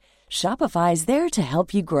stage. Shopify is there to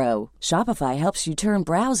help you grow. Shopify helps you turn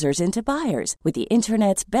browsers into buyers with the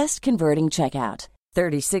internet's best converting checkout.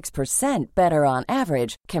 36% better on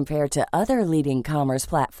average compared to other leading commerce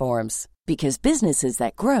platforms. Because businesses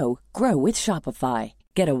that grow, grow with Shopify.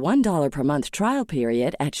 Get a $1 per month trial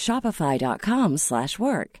period at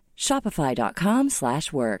shopify.com/work.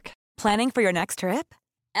 Shopify.com/work. Planning for your next trip?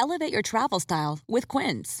 Elevate your travel style with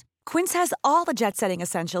Quince. Quince has all the jet-setting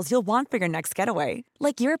essentials you'll want for your next getaway,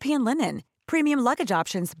 like European linen, premium luggage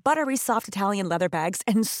options, buttery soft Italian leather bags,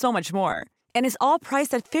 and so much more. And is all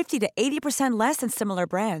priced at 50 to 80% less than similar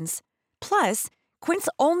brands. Plus, Quince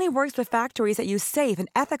only works with factories that use safe and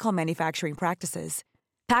ethical manufacturing practices.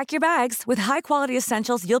 Pack your bags with high-quality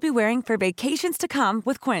essentials you'll be wearing for vacations to come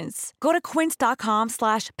with Quince. Go to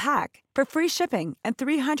quince.com/pack for free shipping and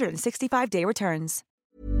 365-day returns.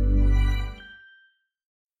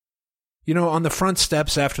 On the front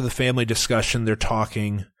steps after the family discussion, they're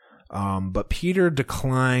talking, but Peter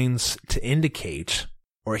declines to indicate,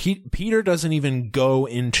 or Peter doesn't even go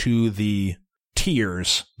into the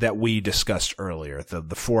tears that we discussed earlier,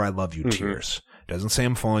 the "for I love you" tears. Doesn't say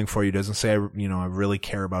I'm falling for you, doesn't say I really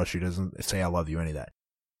care about you, doesn't say I love you, any of that.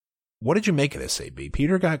 What did you make of this, AB?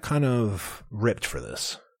 Peter got kind of ripped for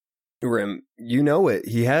this. Rim, you know it.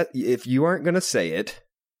 If you aren't going to say it,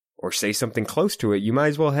 or say something close to it, you might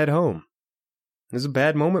as well head home. This is a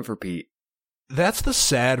bad moment for Pete. That's the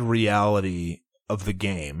sad reality of the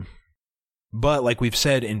game. But like we've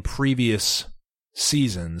said in previous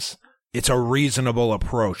seasons, it's a reasonable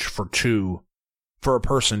approach for a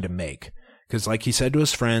person to make. Because like he said to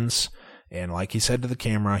his friends, and like he said to the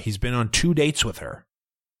camera, he's been on 2 dates with her,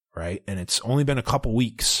 right? And it's only been a couple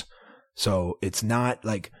weeks. So it's not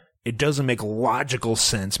like, it doesn't make logical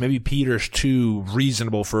sense. Maybe Peter's too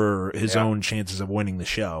reasonable for his own chances of winning the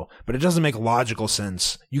show, but it doesn't make logical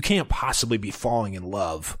sense. You can't possibly be falling in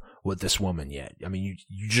love with this woman yet. I mean,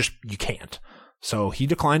 you can't. So he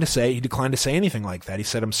declined to say anything like that. He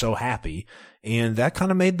said, I'm so happy. And that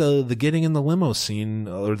kind of made the getting in the limo scene,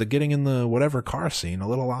 or the getting in the whatever car scene, a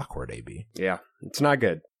little awkward, AB. Yeah, it's not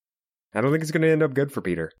good. I don't think it's going to end up good for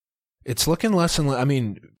Peter. It's looking less and less. I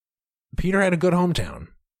mean, Peter had a good hometown.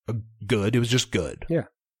 It was just good. Yeah.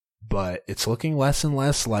 But it's looking less and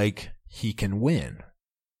less like he can win.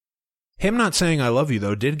 Him not saying I love you,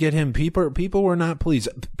 though, did get him. People were not pleased.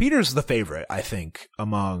 Peter's the favorite, I think,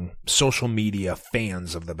 among social media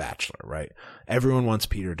fans of The Bachelor, right? Everyone wants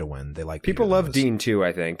Peter to win. They like people love Dean, too,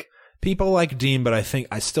 I think. People like Dean, but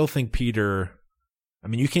I still think Peter... I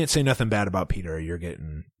mean, you can't say nothing bad about Peter. You're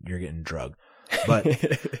getting drugged. But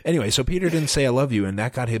anyway, so Peter didn't say I love you, and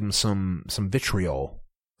that got him some vitriol.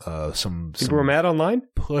 People were mad online?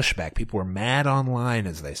 Pushback. People were mad online,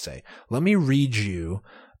 as they say. Let me read you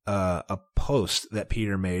a post that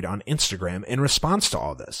Peter made on Instagram in response to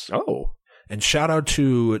all this. Oh. And shout out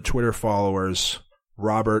to Twitter followers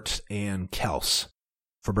Robert and Kels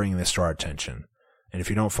for bringing this to our attention. And if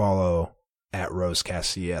you don't follow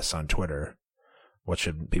 @RoseCastCS on Twitter, what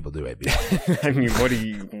should people do, AB? I mean, what are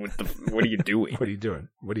you doing?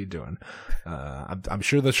 What are you doing? I'm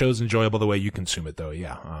sure the show's enjoyable the way you consume it, though.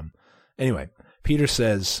 Yeah. Anyway, Peter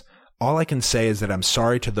says, all I can say is that I'm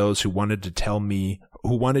sorry to those who wanted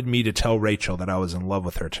me to tell Rachel that I was in love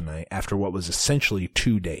with her tonight after what was essentially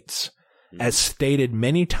 2 dates. As stated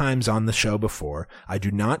many times on the show before, I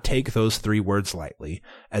do not take those 3 words lightly,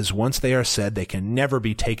 as once they are said, they can never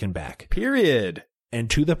be taken back. Period. And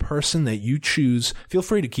to the person that you choose, feel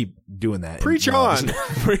free to keep doing that. Preach on.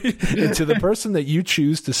 And to the person that you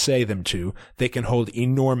choose to say them to, they can hold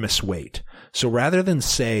enormous weight. So rather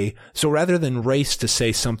than race to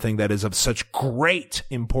say something that is of such great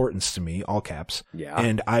importance to me, all caps,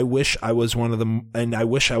 and I wish I was one of them, and I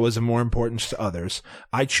wish I was of more importance to others,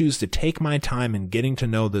 I choose to take my time in getting to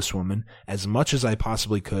know this woman as much as I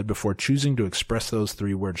possibly could before choosing to express those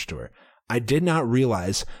 3 words to her. I did not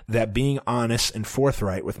realize that being honest and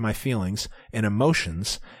forthright with my feelings and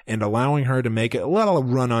emotions and allowing her to make it, a lot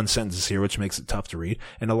of run-on sentences here, which makes it tough to read,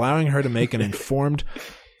 and allowing her to make an informed...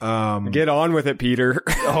 Get on with it, Peter.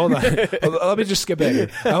 Hold on. Let me just skip ahead here.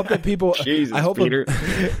 I hope that people... Jesus, Peter.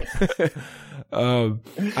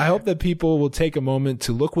 I hope that people will take a moment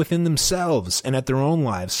to look within themselves and at their own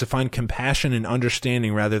lives to find compassion and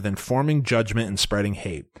understanding rather than forming judgment and spreading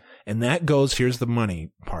hate. And that goes, here's the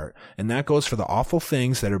money part, and that goes for the awful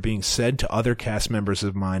things that are being said to other cast members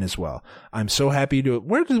of mine as well. I'm so happy to,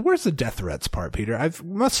 where's the death threats part, Peter? I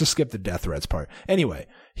must have skipped the death threats part. Anyway,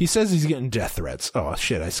 he says he's getting death threats. Oh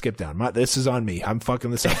shit, I skipped down. This is on me. I'm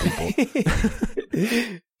fucking this up, people.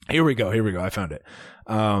 Here we go. I found it.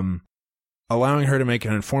 Allowing her to make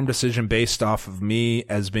an informed decision based off of me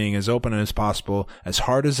as being as open as possible, as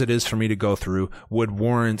hard as it is for me to go through, would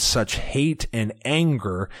warrant such hate and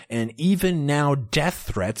anger and even now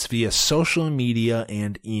death threats via social media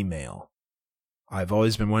and email. I've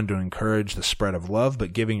always been one to encourage the spread of love,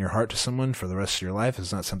 but giving your heart to someone for the rest of your life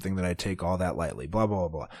is not something that I take all that lightly. Blah, blah, blah,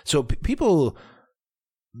 blah. So people...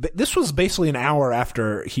 This was basically an hour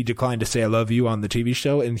after he declined to say I love you on the TV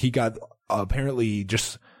show, and he got apparently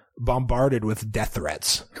just... bombarded with death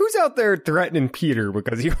threats. Who's out there threatening Peter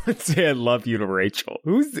because he would say I love you to Rachel?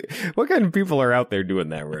 What kind of people are out there doing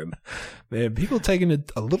that, Rim? Man, people taking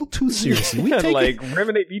it a little too seriously. Rim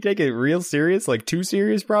and AP take it real serious, like too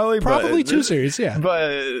serious probably too serious, yeah.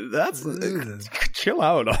 But that's chill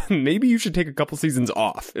out. Maybe you should take a couple seasons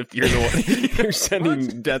off if you're the one you're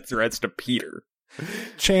sending death threats to Peter.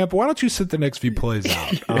 Champ, why don't you sit the next few plays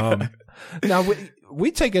out? Now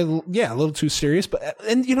we take it, a little too serious,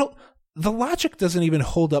 and the logic doesn't even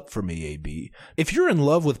hold up for me, AB. If you're in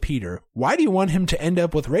love with Peter, why do you want him to end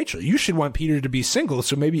up with Rachel? You should want Peter to be single.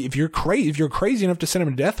 So maybe if you're crazy enough to send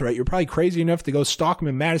him a death threat, you're probably crazy enough to go stalk him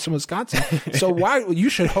in Madison, Wisconsin. So you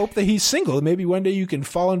should hope that he's single. Maybe one day you can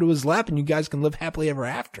fall into his lap and you guys can live happily ever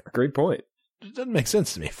after. Great point. It doesn't make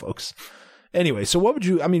sense to me, folks. Anyway, so what do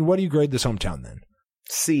you grade this hometown then?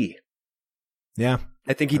 C. Yeah.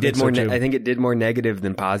 I think it did more negative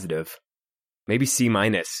than positive. Maybe C-.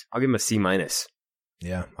 I'll give him a C-.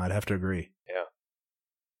 Yeah, I'd have to agree. Yeah.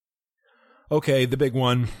 Okay, the big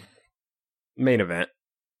one. Main event.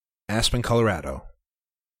 Aspen, Colorado.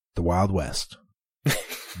 The Wild West.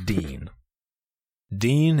 Dean.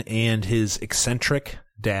 Dean and his eccentric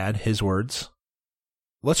dad, his words.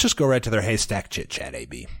 Let's just go right to their haystack chit-chat,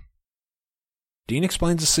 AB. Dean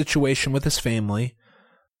explains the situation with his family.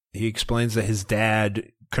 He explains that his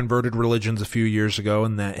dad converted religions a few years ago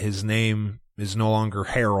and that his name is no longer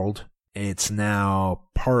Harold. It's now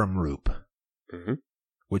Paramrup. Mm-hmm.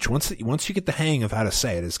 Which once you get the hang of how to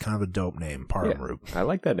say it is kind of a dope name, Paramrup. Yeah, I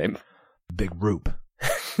like that name. Big Roop.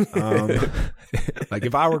 Like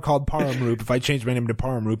if I were called Paramrup, if I changed my name to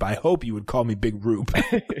Paramrup, I hope you would call me Big Roop.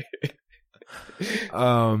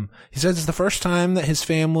 He says it's the first time that his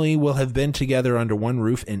family will have been together under one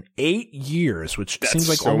roof in 8 years, which seems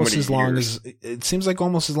like almost as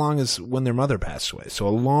long as when their mother passed away. So a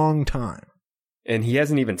long time. And he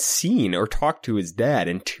hasn't even seen or talked to his dad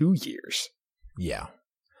in 2 years. Yeah.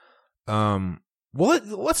 Well,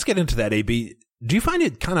 let's get into that, AB. Do you find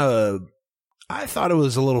it kind of... I thought it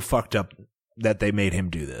was a little fucked up that they made him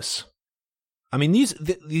do this. I mean,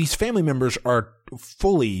 these family members are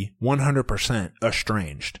fully 100%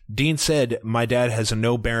 estranged. Dean said, my dad has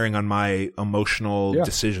no bearing on my emotional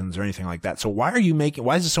decisions or anything like that. So why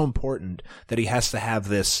is it so important that he has to have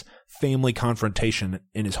this family confrontation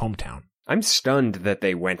in his hometown? I'm stunned that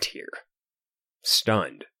they went here.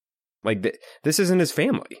 Stunned. Like, this isn't his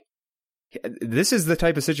family. This is the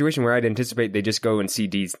type of situation where I'd anticipate they just go and see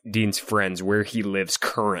Dean's friends where he lives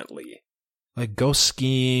currently. Like, go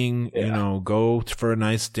skiing, go for a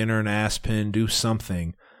nice dinner in Aspen, do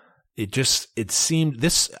something. It seemed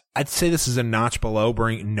I'd say this is a notch below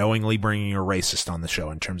knowingly bringing a racist on the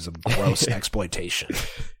show in terms of gross exploitation.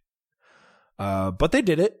 But they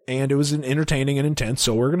did it, and it was entertaining and intense,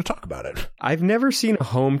 so we're going to talk about it. I've never seen a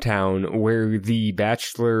hometown where the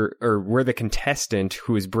bachelor, or where the contestant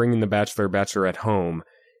who is bringing the bachelorette home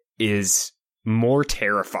is more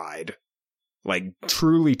terrified. Like,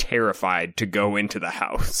 truly terrified to go into the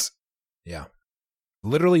house. Yeah.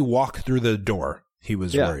 Literally walk through the door. He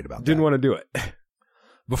was worried about that. Didn't want to do it.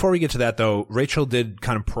 Before we get to that, though, Rachel did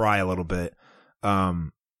kind of pry a little bit.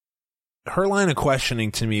 her line of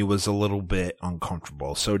questioning to me was a little bit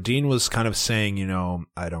uncomfortable. So Dean was kind of saying, you know,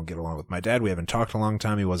 I don't get along with my dad. We haven't talked in a long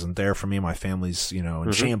time. He wasn't there for me. My family's, you know,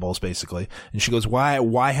 in shambles, basically. And she goes,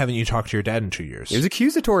 why haven't you talked to your dad in 2 years? It was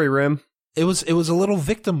accusatory, Rim. It was a little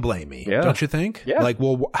victim blamey, don't you think? Yeah. Like,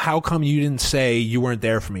 well, how come you didn't say you weren't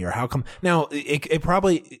there for me, or how come? Now,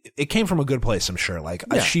 it came from a good place, I'm sure. Like,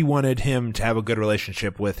 she wanted him to have a good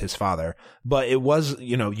relationship with his father, but it was,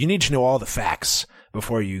 you know, you need to know all the facts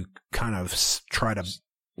before you kind of try to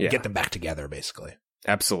get them back together, basically.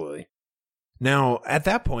 Absolutely. Now, at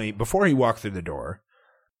that point, before he walked through the door,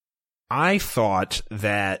 I thought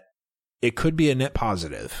that it could be a net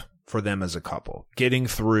positive for them as a couple, getting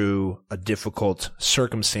through a difficult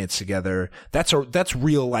circumstance together. That's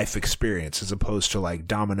real life experience as opposed to like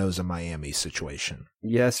Domino's in Miami situation.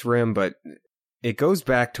 Yes, Rim, but it goes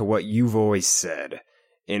back to what you've always said.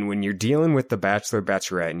 And when you're dealing with the Bachelor,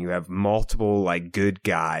 Bachelorette, and you have multiple like good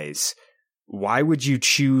guys, why would you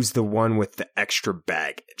choose the one with the extra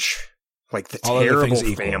baggage? Like the terrible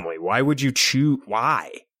family. Why would you choose?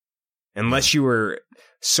 Why? Unless you were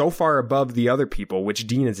so far above the other people, which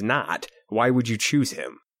Dean is not, why would you choose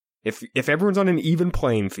him? If everyone's on an even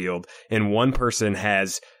playing field and one person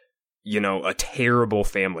has, you know, a terrible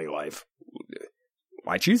family life,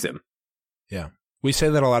 why choose him? Yeah. We say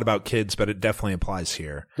that a lot about kids, but it definitely applies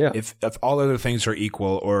here. Yeah. If all other things are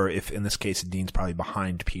equal, or if in this case Dean's probably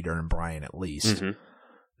behind Peter and Brian at least,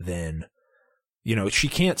 then, you know, she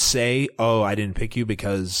can't say, oh, I didn't pick you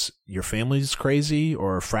because your family's crazy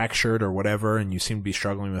or fractured or whatever, and you seem to be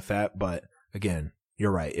struggling with that. But again,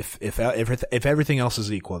 you're right. If everything else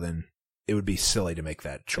is equal, then it would be silly to make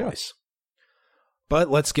that choice. Yeah.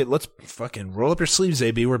 But let's fucking roll up your sleeves,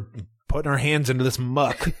 AB. We're putting our hands into this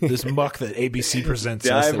muck that ABC presents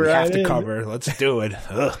us that we have to cover. Let's do it.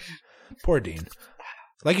 Ugh. Poor Dean.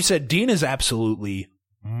 Like you said, Dean is absolutely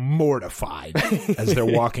mortified as they're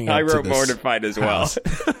walking up I wrote to this mortified as well.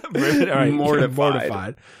 Right,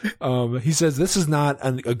 mortified. He says, this is not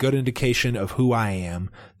a good indication of who I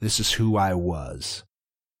am. This is who I was.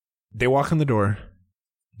 They walk in the door.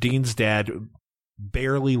 Dean's dad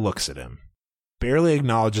barely looks at him, barely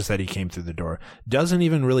acknowledges that he came through the door, doesn't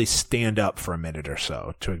even really stand up for a minute or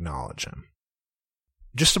so to acknowledge him.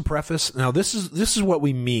 Just to preface, now this is what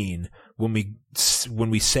we mean when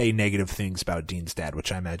we say negative things about Dean's dad,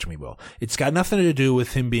 which I imagine we will. It's got nothing to do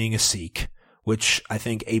with him being a Sikh, which I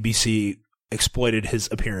think ABC exploited his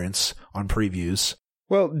appearance on previews.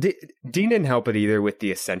 Well, Dean didn't help it either with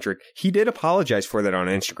the eccentric. He did apologize for that on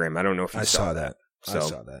Instagram. I don't know if you saw that. I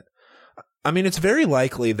saw that. I mean, it's very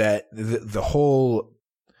likely that the whole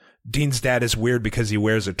Dean's dad is weird because he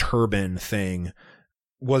wears a turban thing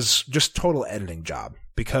was just total editing job,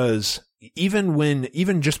 because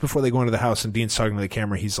even just before they go into the house and Dean's talking to the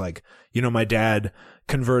camera, he's like, you know, my dad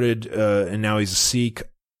converted and now he's a Sikh.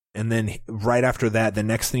 And then right after that, the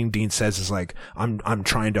next thing Dean says is like, I'm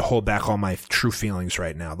trying to hold back all my true feelings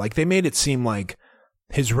right now. Like, they made it seem like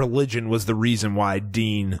his religion was the reason why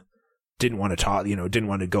Dean didn't want to talk, you know, didn't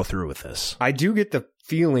want to go through with this. I do get the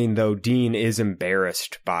feeling though Dean is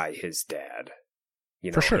embarrassed by his dad. You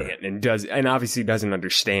know, for sure. And obviously doesn't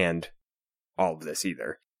understand all of this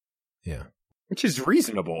either. Yeah. Which is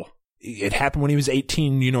reasonable. It happened when he was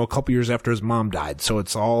 18, you know, a couple years after his mom died. So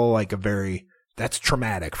it's all like that's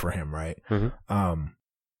traumatic for him, right? Mm-hmm.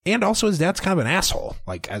 And also his dad's kind of an asshole,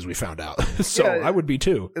 like, as we found out. So yeah, I would be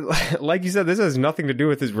too. Like you said, this has nothing to do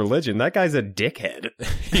with his religion. That guy's a dickhead.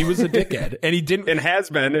 He was a dickhead. And he didn't. And has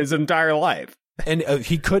been his entire life. And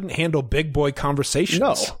he couldn't handle big boy conversations.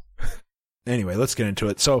 No. Anyway, let's get into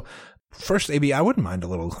it. So first, AB, I wouldn't mind a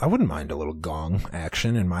little gong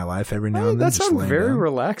action in my life every now and then. That sounds very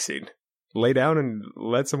relaxing. Lay down and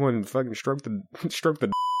let someone fucking stroke the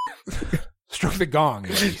Stroke the gong.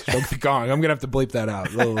 Stroke the gong. I'm going to have to bleep that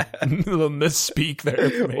out. A little misspeak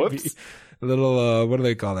there, maybe. Whoops. A little, what do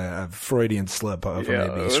they call that? A Freudian slip,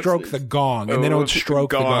 maybe. Stroke the gong. And they don't stroke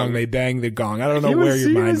the gong, they bang the gong. I don't know where your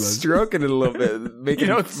mind was. Stroking it a little bit. Making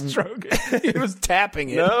you don't stroke it. He was tapping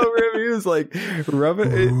it. No, he was like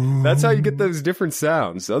rubbing it. That's how you get those different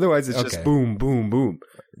sounds. Otherwise, it's just boom, boom, boom.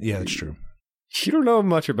 Yeah, that's true. You don't know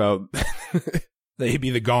much about... He'd be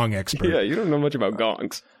the gong expert. Yeah, you don't know much about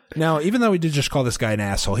gongs. Now, even though we did just call this guy an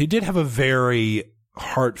asshole, he did have a very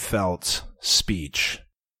heartfelt speech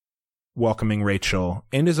welcoming Rachel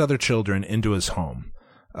and his other children into his home.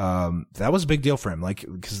 That was a big deal for him, like,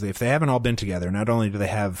 because if they haven't all been together, not only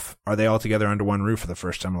are they all together under one roof for the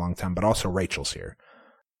first time in a long time, but also Rachel's here.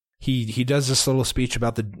 He does this little speech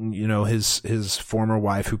about his former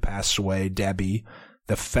wife who passed away, Debbie.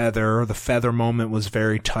 The feather moment was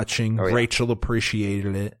very touching. Oh, yeah. Rachel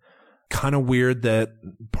appreciated it. Kind of weird that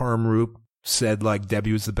Parmrup said like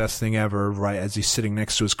Debbie was the best thing ever, right, as he's sitting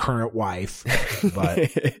next to his current wife.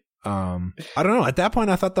 But I don't know. At that point,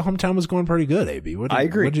 I thought the hometown was going pretty good, AB. I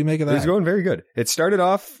agree. What did you make of that? It was going very good. It started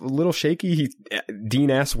off a little shaky.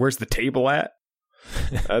 Dean asked, "Where's the table at?"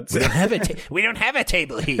 We don't have a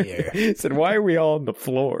table here. He said, "Why are we all on the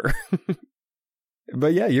floor?"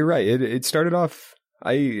 But yeah, you're right. It started off.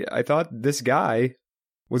 I thought this guy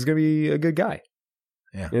was going to be a good guy.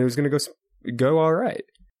 Yeah, and it was going to go all right.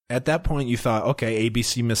 At that point, you thought, okay,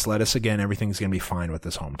 ABC misled us again. Everything's going to be fine with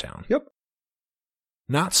this hometown. Yep.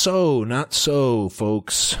 Not so,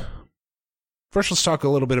 folks. First, let's talk a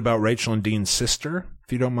little bit about Rachel and Dean's sister,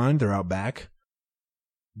 if you don't mind. They're out back.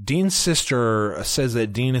 Dean's sister says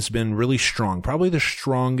that Dean has been really strong, probably the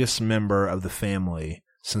strongest member of the family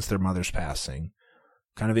since their mother's passing.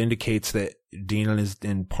 Kind of indicates that Dean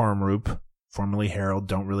and Parmrup, formerly Harold,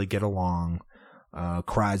 don't really get along.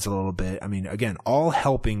 Cries a little bit. I mean, again, all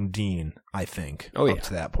helping Dean, I think, up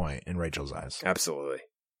to that point in Rachel's eyes. Absolutely.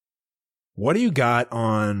 What do you got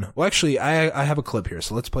on... Well, actually, I have a clip here,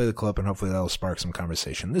 so let's play the clip and hopefully that'll spark some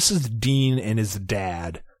conversation. This is Dean and his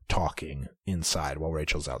dad talking inside while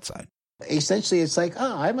Rachel's outside. Essentially, it's like,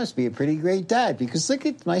 oh, I must be a pretty great dad because look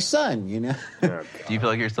at my son, you know? Do you feel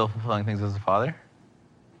like you're still fulfilling things as a father?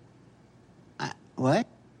 What?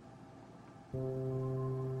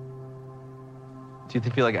 Do you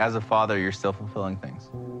feel like as a father, you're still fulfilling things?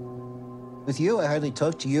 With you, I hardly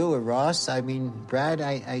talk to you or Ross. I mean, Brad,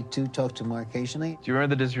 I do talk to more occasionally. Do you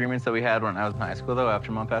remember the disagreements that we had when I was in high school, though,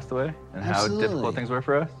 after Mom passed away? And Absolutely. How difficult things were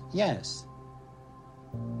for us? Yes.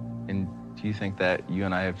 And do you think that you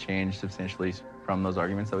and I have changed substantially from those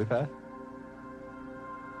arguments that we've had?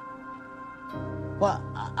 Well,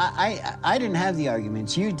 I didn't have the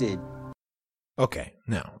arguments. You did. Okay,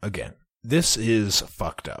 now, again, this is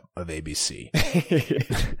fucked up of ABC.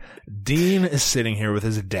 Dean is sitting here with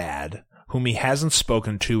his dad, whom he hasn't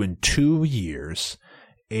spoken to in 2 years,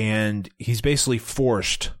 and he's basically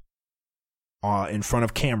forced in front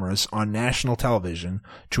of cameras on national television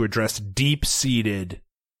to address deep-seated,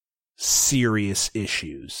 serious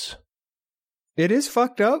issues. It is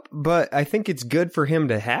fucked up, but I think it's good for him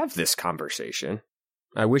to have this conversation.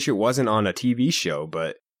 I wish it wasn't on a TV show,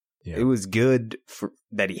 but it was good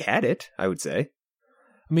that he had it, I would say.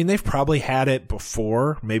 I mean, they've probably had it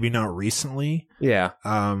before, maybe not recently. Yeah.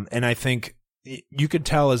 And I think you could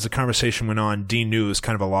tell as the conversation went on, Dean knew it was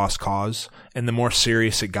kind of a lost cause. And the more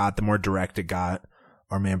serious it got, the more direct it got.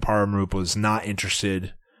 Our man Parmrup was not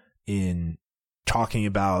interested in talking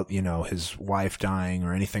about, you know, his wife dying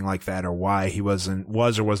or anything like that, or why he was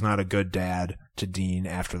or was not a good dad to Dean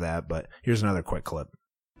after that. But here's another quick clip.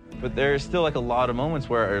 But there's still like a lot of moments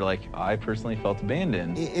where like I personally felt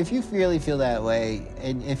abandoned. If you really feel that way,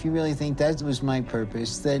 and if you really think that was my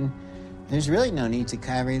purpose, then there's really no need to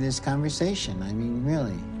carry this conversation. I mean,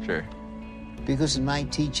 really. Sure. Because in my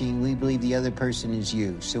teaching, we believe the other person is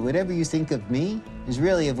you. So whatever you think of me is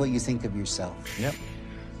really of what you think of yourself. Yep.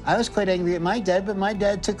 I was quite angry at my dad, but my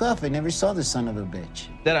dad took off. I never saw the son of a bitch.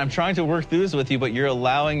 Dad, I'm trying to work through this with you, but you're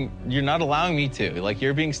not allowing me to. Like,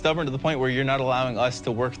 you're being stubborn to the point where you're not allowing us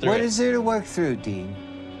to work through it. What is there to work through, Dean?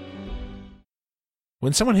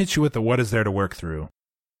 When someone hits you with the what is there to work through,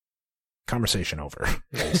 conversation over,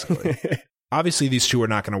 basically. Obviously, these two are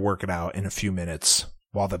not going to work it out in a few minutes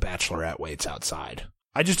while the Bachelorette waits outside.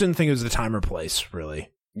 I just didn't think it was the time or place, really.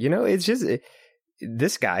 You know, it's just,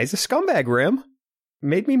 this guy's a scumbag, Rim.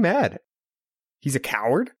 Made me mad. He's a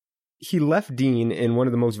coward. He left Dean in one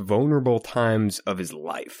of the most vulnerable times of his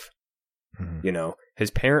life. Mm-hmm. You know, his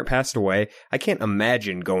parent passed away. I can't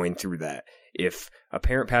imagine going through that. If a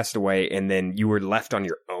parent passed away and then you were left on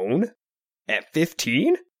your own at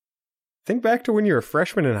 15? Think back to when you were a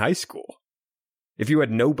freshman in high school. If you had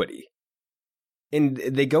nobody. And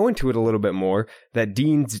they go into it a little bit more that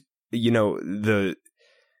Dean's, you know,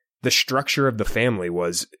 the structure of the family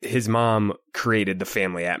was his mom created the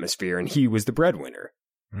family atmosphere and he was the breadwinner.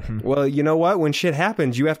 Mm-hmm. Well, you know what? When shit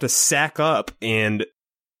happens, you have to sack up and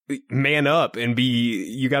man up and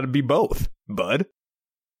you got to be both, bud.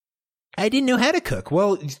 I didn't know how to cook.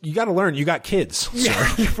 Well, you got to learn. You got kids.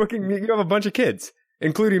 Yeah, you have a bunch of kids,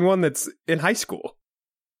 including one that's in high school.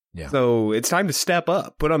 Yeah. So it's time to step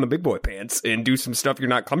up, put on the big boy pants and do some stuff you're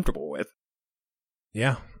not comfortable with.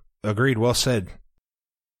 Yeah. Agreed. Well said.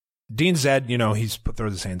 Dean's dad, you know,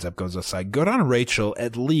 throws his hands up, goes outside. Good on Rachel,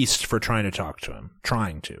 at least for trying to talk to him.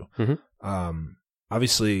 Trying to. Mm-hmm.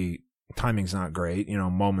 Obviously, timing's not great. You know,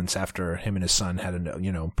 moments after him and his son had,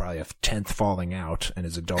 probably a 10th falling out in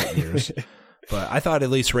his adult years. But I thought at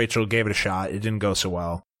least Rachel gave it a shot. It didn't go so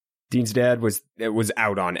well. Dean's dad was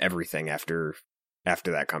out on everything after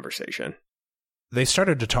after that conversation. They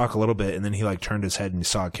started to talk a little bit, and then he like turned his head and he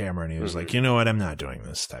saw a camera, and he was like, you know what, I'm not doing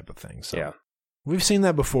this type of thing. So yeah. We've seen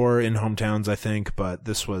that before in Hometowns, I think, but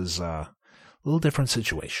this was a little different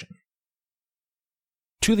situation.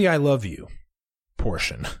 To the I love you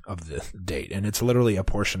portion of the date, and it's literally a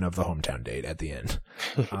portion of the hometown date at the end.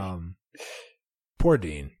 Poor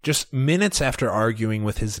Dean. Just minutes after arguing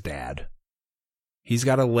with his dad, he's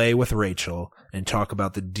got to lay with Rachel and talk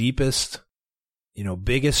about the deepest,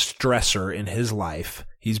 biggest stressor in his life.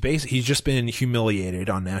 He's just been humiliated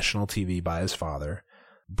on national TV by his father,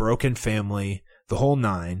 broken family, the whole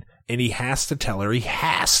nine, and he has to tell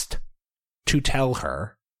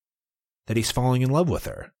her, that he's falling in love with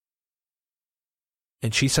her.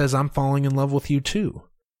 And she says, I'm falling in love with you too.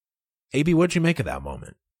 AB, what'd you make of that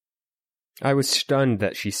moment? I was stunned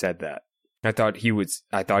that she said that. I thought he was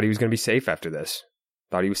going to be safe after this.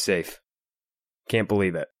 Thought he was safe. Can't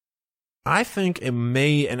believe it. I think it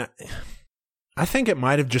may, and I think it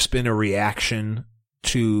might have just been a reaction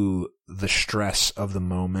to the stress of the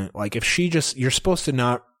moment. Like if you're supposed to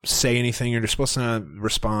not say anything, you're supposed to not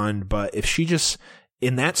respond, but if she just,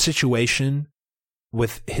 in that situation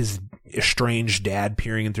with his estranged dad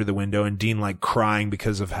peering in through the window and Dean like crying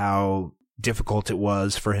because of how difficult it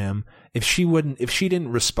was for him, if she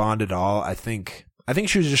didn't respond at all, I think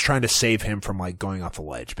she was just trying to save him from like going off the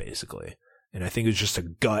ledge, basically. And I think it was just a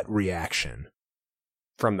gut reaction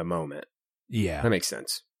from the moment. Yeah. That makes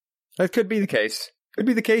sense. That could be the case. Could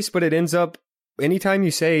be the case, but it ends up, anytime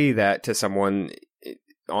you say that to someone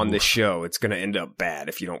on this show, it's going to end up bad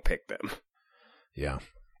if you don't pick them. Yeah.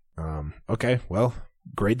 Okay, well,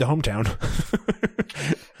 grade the hometown.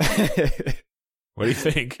 What do you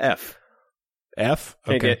think? F. F?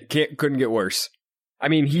 Okay. Couldn't get worse. I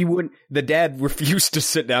mean, the dad refused to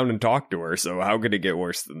sit down and talk to her, so how could it get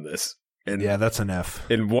worse than this? And, yeah, that's an F.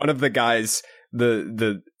 And one of the guys,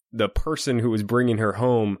 the person who was bringing her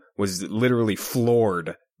home was literally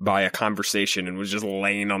floored by a conversation and was just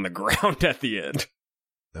laying on the ground at the end.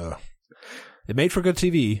 It made for good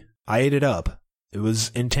TV. I ate it up. It was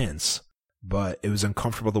intense, but it was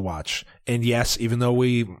uncomfortable to watch. And yes, even though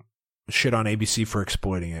we shit on ABC for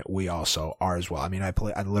exploiting it, we also are as well. I mean, I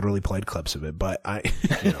literally played clips of it, but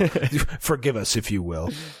forgive us if you will.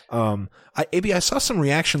 I saw some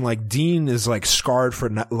reaction like Dean is like scarred for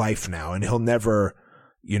life now, and he'll never,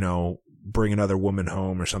 bring another woman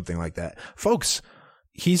home or something like that. Folks,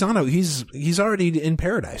 he's already in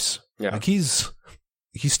paradise. Yeah. Like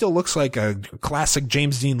he still looks like a classic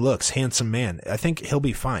James Dean looks, handsome man. I think he'll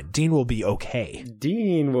be fine. Dean will be okay.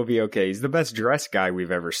 Dean will be okay. He's the best dressed guy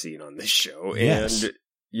we've ever seen on this show. Yes.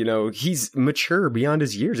 And, he's mature beyond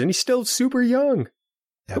his years, and he's still super young.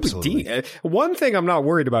 Absolutely. Dean. One thing I'm not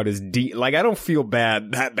worried about is Dean. Like, I don't feel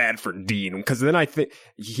that bad for Dean, because then I think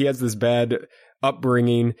he has this bad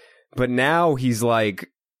upbringing, but now he's like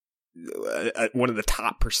one of the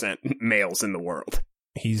top % males in the world.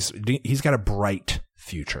 He's got a bright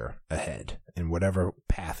future ahead in whatever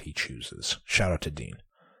path he chooses. Shout out to Dean.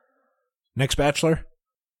 Next Bachelor?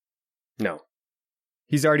 No.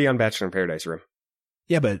 He's already on Bachelor in Paradise Room.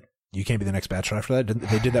 Yeah, but you can't be the next Bachelor after that.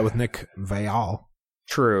 They did that with Nick Viall.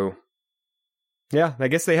 True. Yeah, I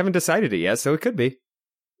guess they haven't decided it yet, so it could be.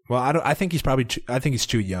 Well, I think he's probably I think he's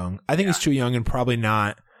too young. I think he's too young and probably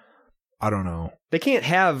not. I don't know. They can't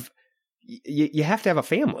have. You have to have a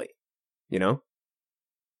family,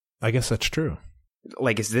 I guess that's true.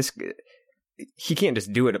 Like, he can't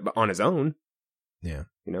just do it on his own. Yeah.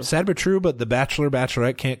 Sad but true, but the Bachelor,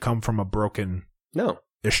 Bachelorette can't come from a broken, no,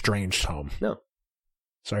 estranged home. No.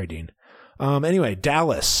 Sorry, Dean. Anyway,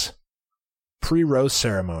 Dallas. Pre-rose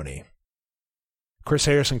ceremony. Chris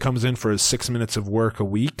Harrison comes in for his 6 minutes of work a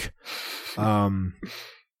week.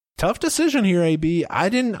 Tough decision here, AB.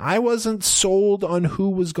 I wasn't sold on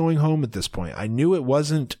who was going home at this point. I knew it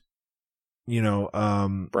wasn't,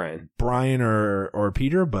 Brian or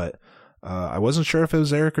Peter, but I wasn't sure if it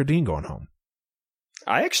was Eric or Dean going home.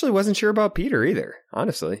 I actually wasn't sure about Peter either,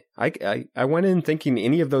 honestly. I went in thinking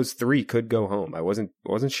any of those three could go home. I wasn't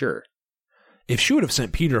sure. If she would have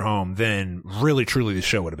sent Peter home, then really, truly the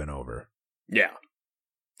show would have been over. Yeah.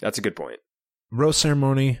 That's a good point. Rose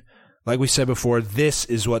ceremony, like we said before, this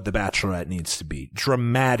is what The Bachelorette needs to be.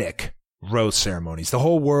 Dramatic rose ceremonies. The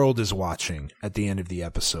whole world is watching at the end of the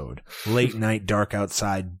episode. Late night, dark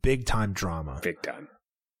outside, big time drama. Big time.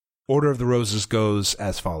 Order of the Roses goes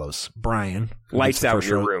as follows. Brian. Lights out in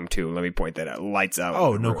your room, too. Let me point that out. Lights out.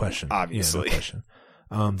 Oh, no question. Obviously. Yeah, no question.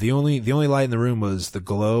 The only light in the room was the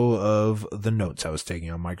glow of the notes I was taking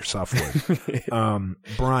on Microsoft Word.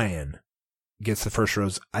 Brian gets the first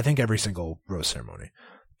rose, I think every single rose ceremony.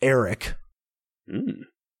 Eric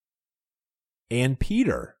and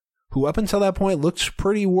Peter, who up until that point looked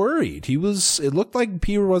pretty worried. It looked like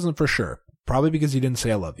Peter wasn't for sure, probably because he didn't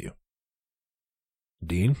say I love you.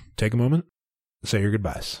 Dean, take a moment, say your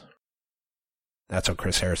goodbyes. That's how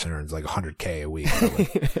Chris Harrison earns like $100K a week.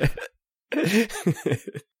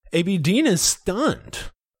 AB, Dean is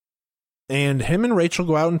stunned. And him and Rachel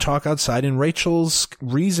go out and talk outside, and Rachel's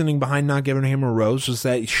reasoning behind not giving him a rose was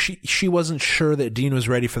that she wasn't sure that Dean was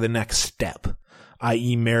ready for the next step,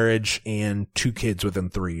 i.e. marriage and 2 kids within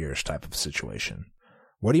 3 years type of situation.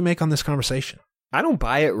 What do you make on this conversation? I don't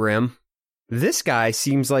buy it, Rim. This guy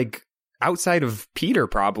seems like, outside of Peter,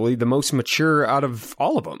 probably the most mature out of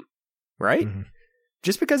all of them, right? Mm-hmm.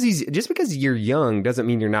 Just because you're young doesn't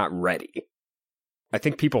mean you're not ready. I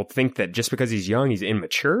think people think that just because he's young, he's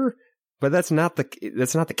immature, but that's not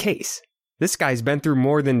the case. This guy's been through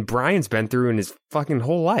more than Brian's been through in his fucking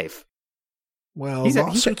whole life. Well,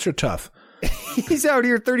 lawsuits are tough. He's out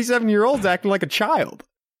here, 37-year-olds acting like a child.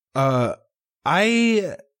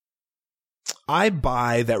 I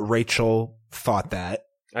buy that Rachel thought that.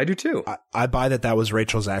 I do too. I buy that was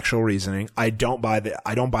Rachel's actual reasoning. I don't buy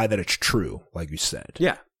that it's true, like you said.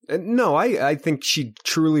 Yeah. No, I think she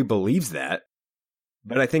truly believes that.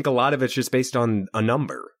 But I think a lot of it's just based on a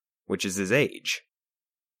number, which is his age.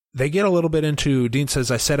 They get a little bit into, Dean says,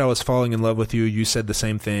 I said I was falling in love with you. You said the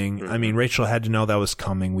same thing. Mm-hmm. I mean, Rachel had to know that was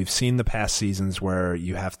coming. We've seen the past seasons where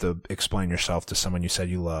you have to explain yourself to someone you said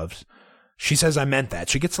you loved. She says, I meant that.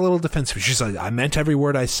 She gets a little defensive. She's like, I meant every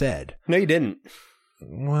word I said. No, you didn't.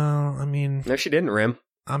 Well, I mean... No, she didn't, Rim.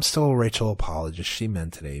 I'm still a Rachel apologist. She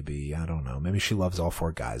meant it, AB. I don't know. Maybe she loves all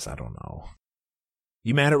 4 guys. I don't know.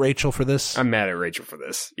 You mad at Rachel for this? I'm mad at Rachel for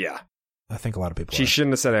this, yeah. I think a lot of people She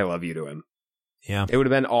shouldn't have said I love you to him. Yeah. It would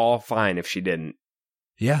have been all fine if she didn't.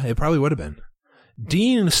 Yeah, it probably would have been.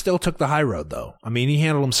 Dean still took the high road, though. I mean, he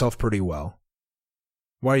handled himself pretty well.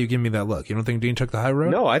 Why are you giving me that look? You don't think Dean took the high road?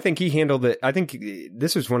 No, I think he handled it. I think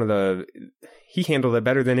this was he handled it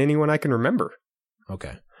better than anyone I can remember.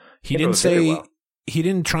 Okay. He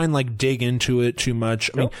didn't try and like dig into it too much.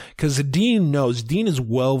 I mean, because Dean is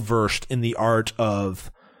well versed in the art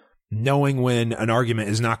of knowing when an argument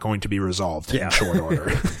is not going to be resolved in short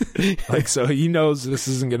order. Like, so he knows this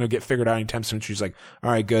isn't going to get figured out anytime soon. She's like,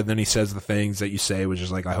 all right, good. Then he says the things that you say, which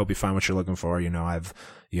is like, I hope you find what you're looking for. You know,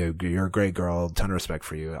 you're a great girl, ton of respect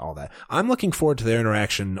for you, all that. I'm looking forward to their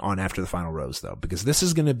interaction on After the Final Rose, though, because this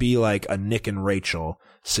is going to be like a Nick and Rachel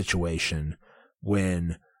situation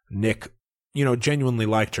when Nick, you know, genuinely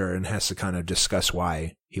liked her and has to kind of discuss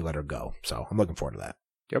why he let her go. So I'm looking forward to that.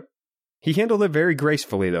 Yep. He handled it very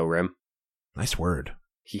gracefully, though, Rim. Nice word.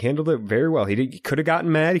 He handled it very well. He could have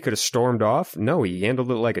gotten mad. He could have stormed off. No, he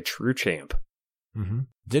handled it like a true champ. Mm-hmm.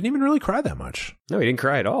 Didn't even really cry that much. No, he didn't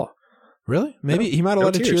cry at all. Really? Maybe he might have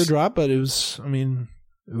let a tear drop, but it was, I mean,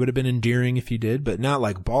 it would have been endearing if he did, but not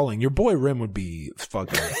like bawling. Your boy Rim would be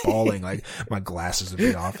fucking bawling. Like my glasses would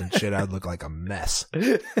be off and shit. I'd look like a mess.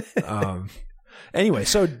 Anyway,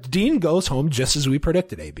 so Dean goes home just as we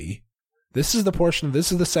predicted, AB. This is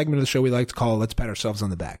the segment of the show we like to call Let's Pat Ourselves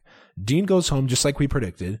on the Back. Dean goes home just like we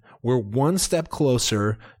predicted. We're one step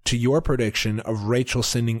closer to your prediction of Rachel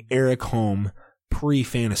sending Eric home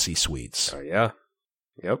pre-fantasy suites. Oh, yeah.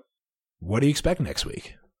 Yep. What do you expect next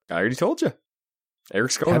week? I already told you.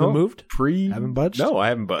 Eric's going home. Haven't moved? Haven't budged? No, I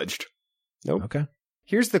haven't budged. Nope. Okay.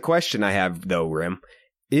 Here's the question I have, though, Rim.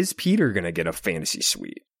 Is Peter going to get a fantasy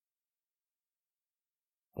suite?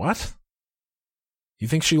 What? You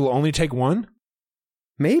think she will only take one?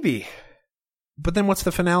 Maybe. But then what's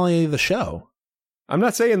the finale of the show? I'm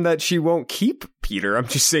not saying that she won't keep Peter. I'm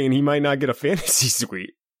just saying he might not get a fantasy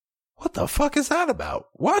suite. What the fuck is that about?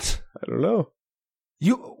 What? I don't know.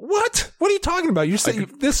 What? What are you talking about? You're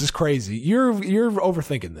saying this is crazy. You're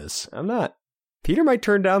overthinking this. I'm not. Peter might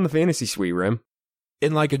turn down the fantasy suite, Rim.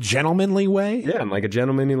 In like a gentlemanly way? Yeah, in like a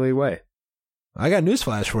gentlemanly way. I got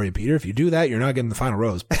newsflash for you, Peter. If you do that, you're not getting the final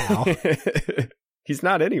rose, pal. He's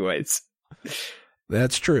not anyways.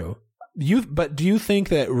 That's true. But do you think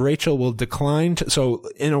that Rachel will decline to... So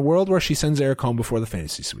in a world where she sends Eric home before the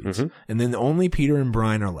fantasy suites, and then only Peter and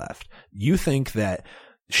Brian are left, you think that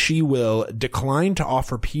she will decline to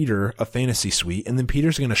offer Peter a fantasy suite, and then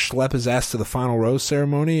Peter's going to schlep his ass to the final rose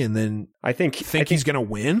ceremony, and then I think he's going to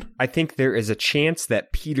win? I think there is a chance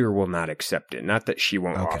that Peter will not accept it, not that she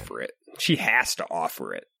won't offer it. She has to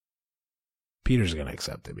offer it. Peter's going to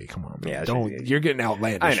accept it. Come on, man. Yeah, you're getting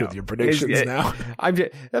outlandish with your predictions now. I'm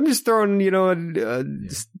just throwing, a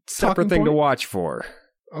separate thing to watch for.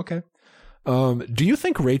 Okay. Do you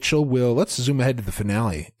think Rachel will? Let's zoom ahead to the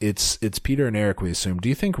finale. It's Peter and Eric, we assume. Do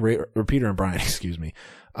you think or Peter and Brian? Excuse me.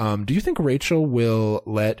 Do you think Rachel will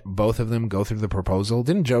let both of them go through the proposal?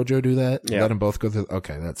 Didn't JoJo do that? Yeah. Let them both go through.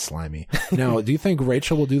 Okay, that's slimy. Now, do you think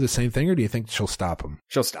Rachel will do the same thing, or do you think she'll stop them?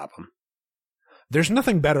 She'll stop them. There's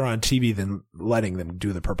nothing better on TV than letting them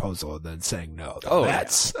do the proposal and then saying no. Oh,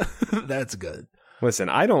 that's that's good. Listen,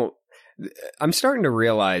 I'm starting to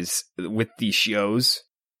realize with these shows,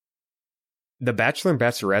 The Bachelor and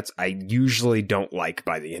Bachelorettes, I usually don't like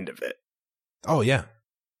by the end of it. Oh, yeah.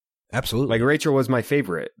 Absolutely. Like, Rachel was my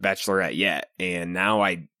favorite Bachelorette yet, and now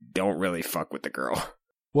I don't really fuck with the girl.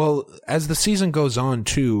 Well, as the season goes on,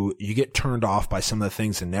 too, you get turned off by some of the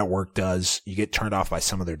things the network does. You get turned off by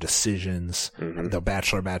some of their decisions, the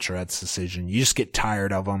Bachelor, Bachelorette's decision. You just get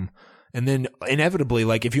tired of them. And then, inevitably,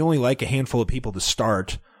 like, if you only like a handful of people to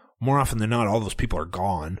start, more often than not, all those people are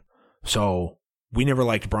gone. So we never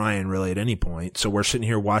liked Brian, really, at any point. So we're sitting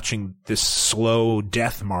here watching this slow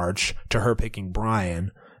death march to her picking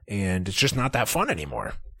Brian, and it's just not that fun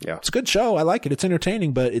anymore. Yeah. It's a good show. I like it. It's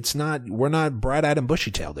entertaining, but we're not bright-eyed and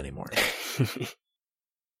bushy-tailed anymore.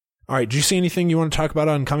 All right. Do you see anything you want to talk about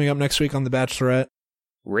on coming up next week on The Bachelorette?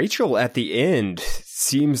 Rachel at the end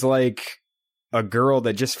seems like a girl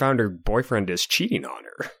that just found her boyfriend is cheating on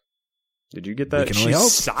her. Did you get that?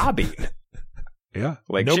 She's sobbing. Yeah.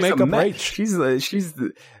 Like, no makeup, right? She's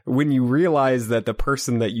when you realize that the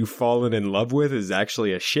person that you've fallen in love with is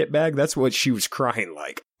actually a shitbag, that's what she was crying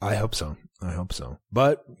like. I hope so.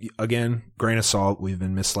 But again, grain of salt. We've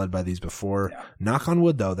been misled by these before. Yeah. Knock on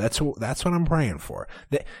wood, though. That's what I'm praying for.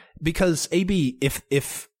 Because AB,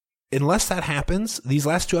 if unless that happens, these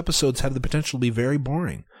last 2 episodes have the potential to be very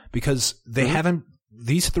boring because they haven't.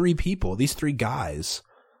 These 3 people, these 3 guys.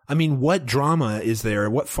 I mean, what drama is there?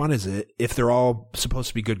 What fun is it if they're all supposed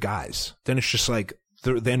to be good guys? Then it's just like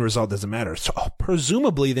the end result doesn't matter. So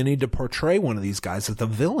presumably they need to portray one of these guys as the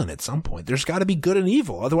villain at some point. There's got to be good and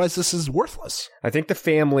evil. Otherwise, this is worthless. I think the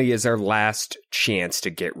family is our last chance to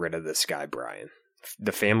get rid of this guy, Brian.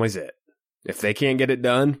 The family's it. If they can't get it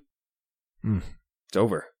done, it's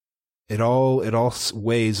over. It all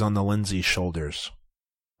weighs on the Lindsay shoulders.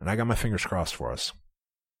 And I got my fingers crossed for us.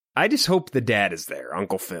 I just hope the dad is there,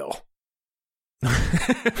 Uncle Phil.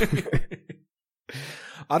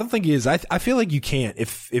 I don't think he is. I feel like you can't.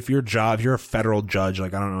 If you're a federal judge,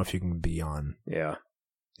 like I don't know if you can be on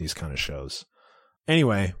these kind of shows.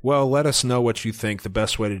 Anyway, well, let us know what you think. The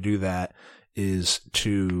best way to do that is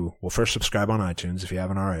to, first subscribe on iTunes if you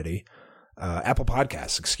haven't already. Apple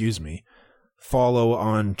Podcasts, excuse me. Follow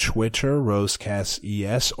on Twitter,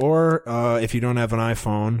 RosecastES, or if you don't have an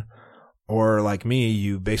iPhone, or like me,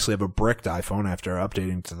 you basically have a bricked iPhone after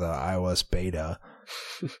updating to the iOS beta.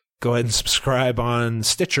 Go ahead and subscribe on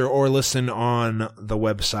Stitcher or listen on the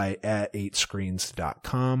website at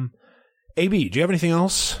 8screens.com. AB, do you have anything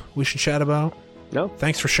else we should chat about? No.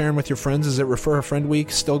 Thanks for sharing with your friends. Is it Refer a Friend Week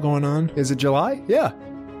still going on? Is it July? Yeah.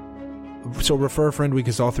 So Refer a Friend Week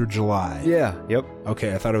is all through July. Yeah. Yep.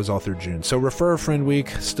 Okay, I thought it was all through June. So Refer a Friend Week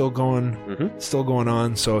still going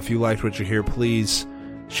on. So if you liked what you hear, please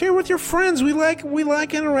share with your friends. We like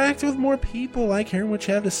interacting with more people, like hearing what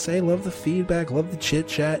you have to say, love the feedback, love the chit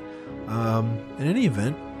chat. In any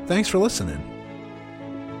event, thanks for listening.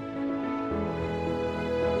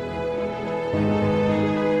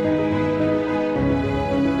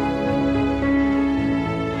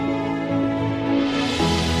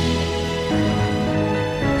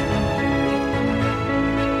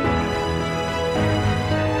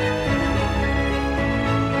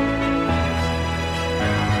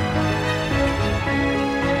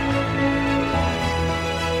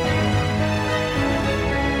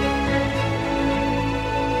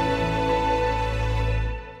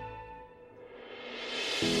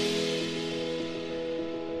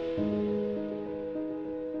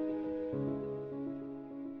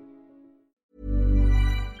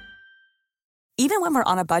 Even when we're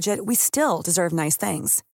on a budget, we still deserve nice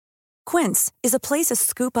things. Quince is a place to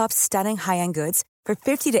scoop up stunning high-end goods for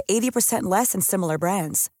 50 to 80% less than similar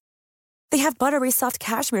brands. They have buttery soft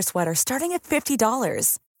cashmere sweaters starting at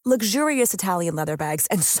 $50, luxurious Italian leather bags,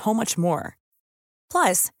 and so much more.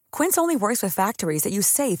 Plus, Quince only works with factories that use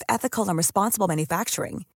safe, ethical, and responsible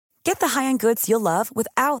manufacturing. Get the high-end goods you'll love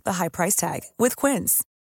without the high price tag with Quince.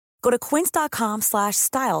 Go to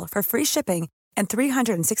quince.com/style for free shipping and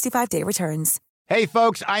 365-day returns. Hey,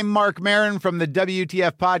 folks, I'm Mark Maron from the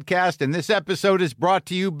WTF Podcast, and this episode is brought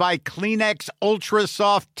to you by Kleenex Ultra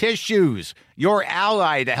Soft Tissues. your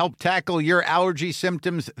ally to help tackle your allergy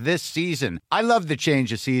symptoms this season. I love the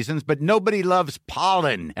change of seasons, but nobody loves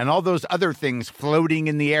pollen and all those other things floating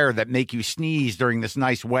in the air that make you sneeze during this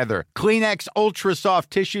nice weather. Kleenex Ultra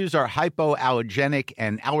Soft Tissues are hypoallergenic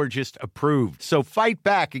and allergist approved. So fight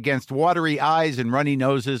back against watery eyes and runny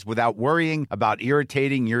noses without worrying about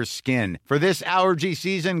irritating your skin. For this allergy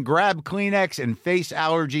season, grab Kleenex and face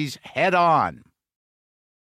allergies head on.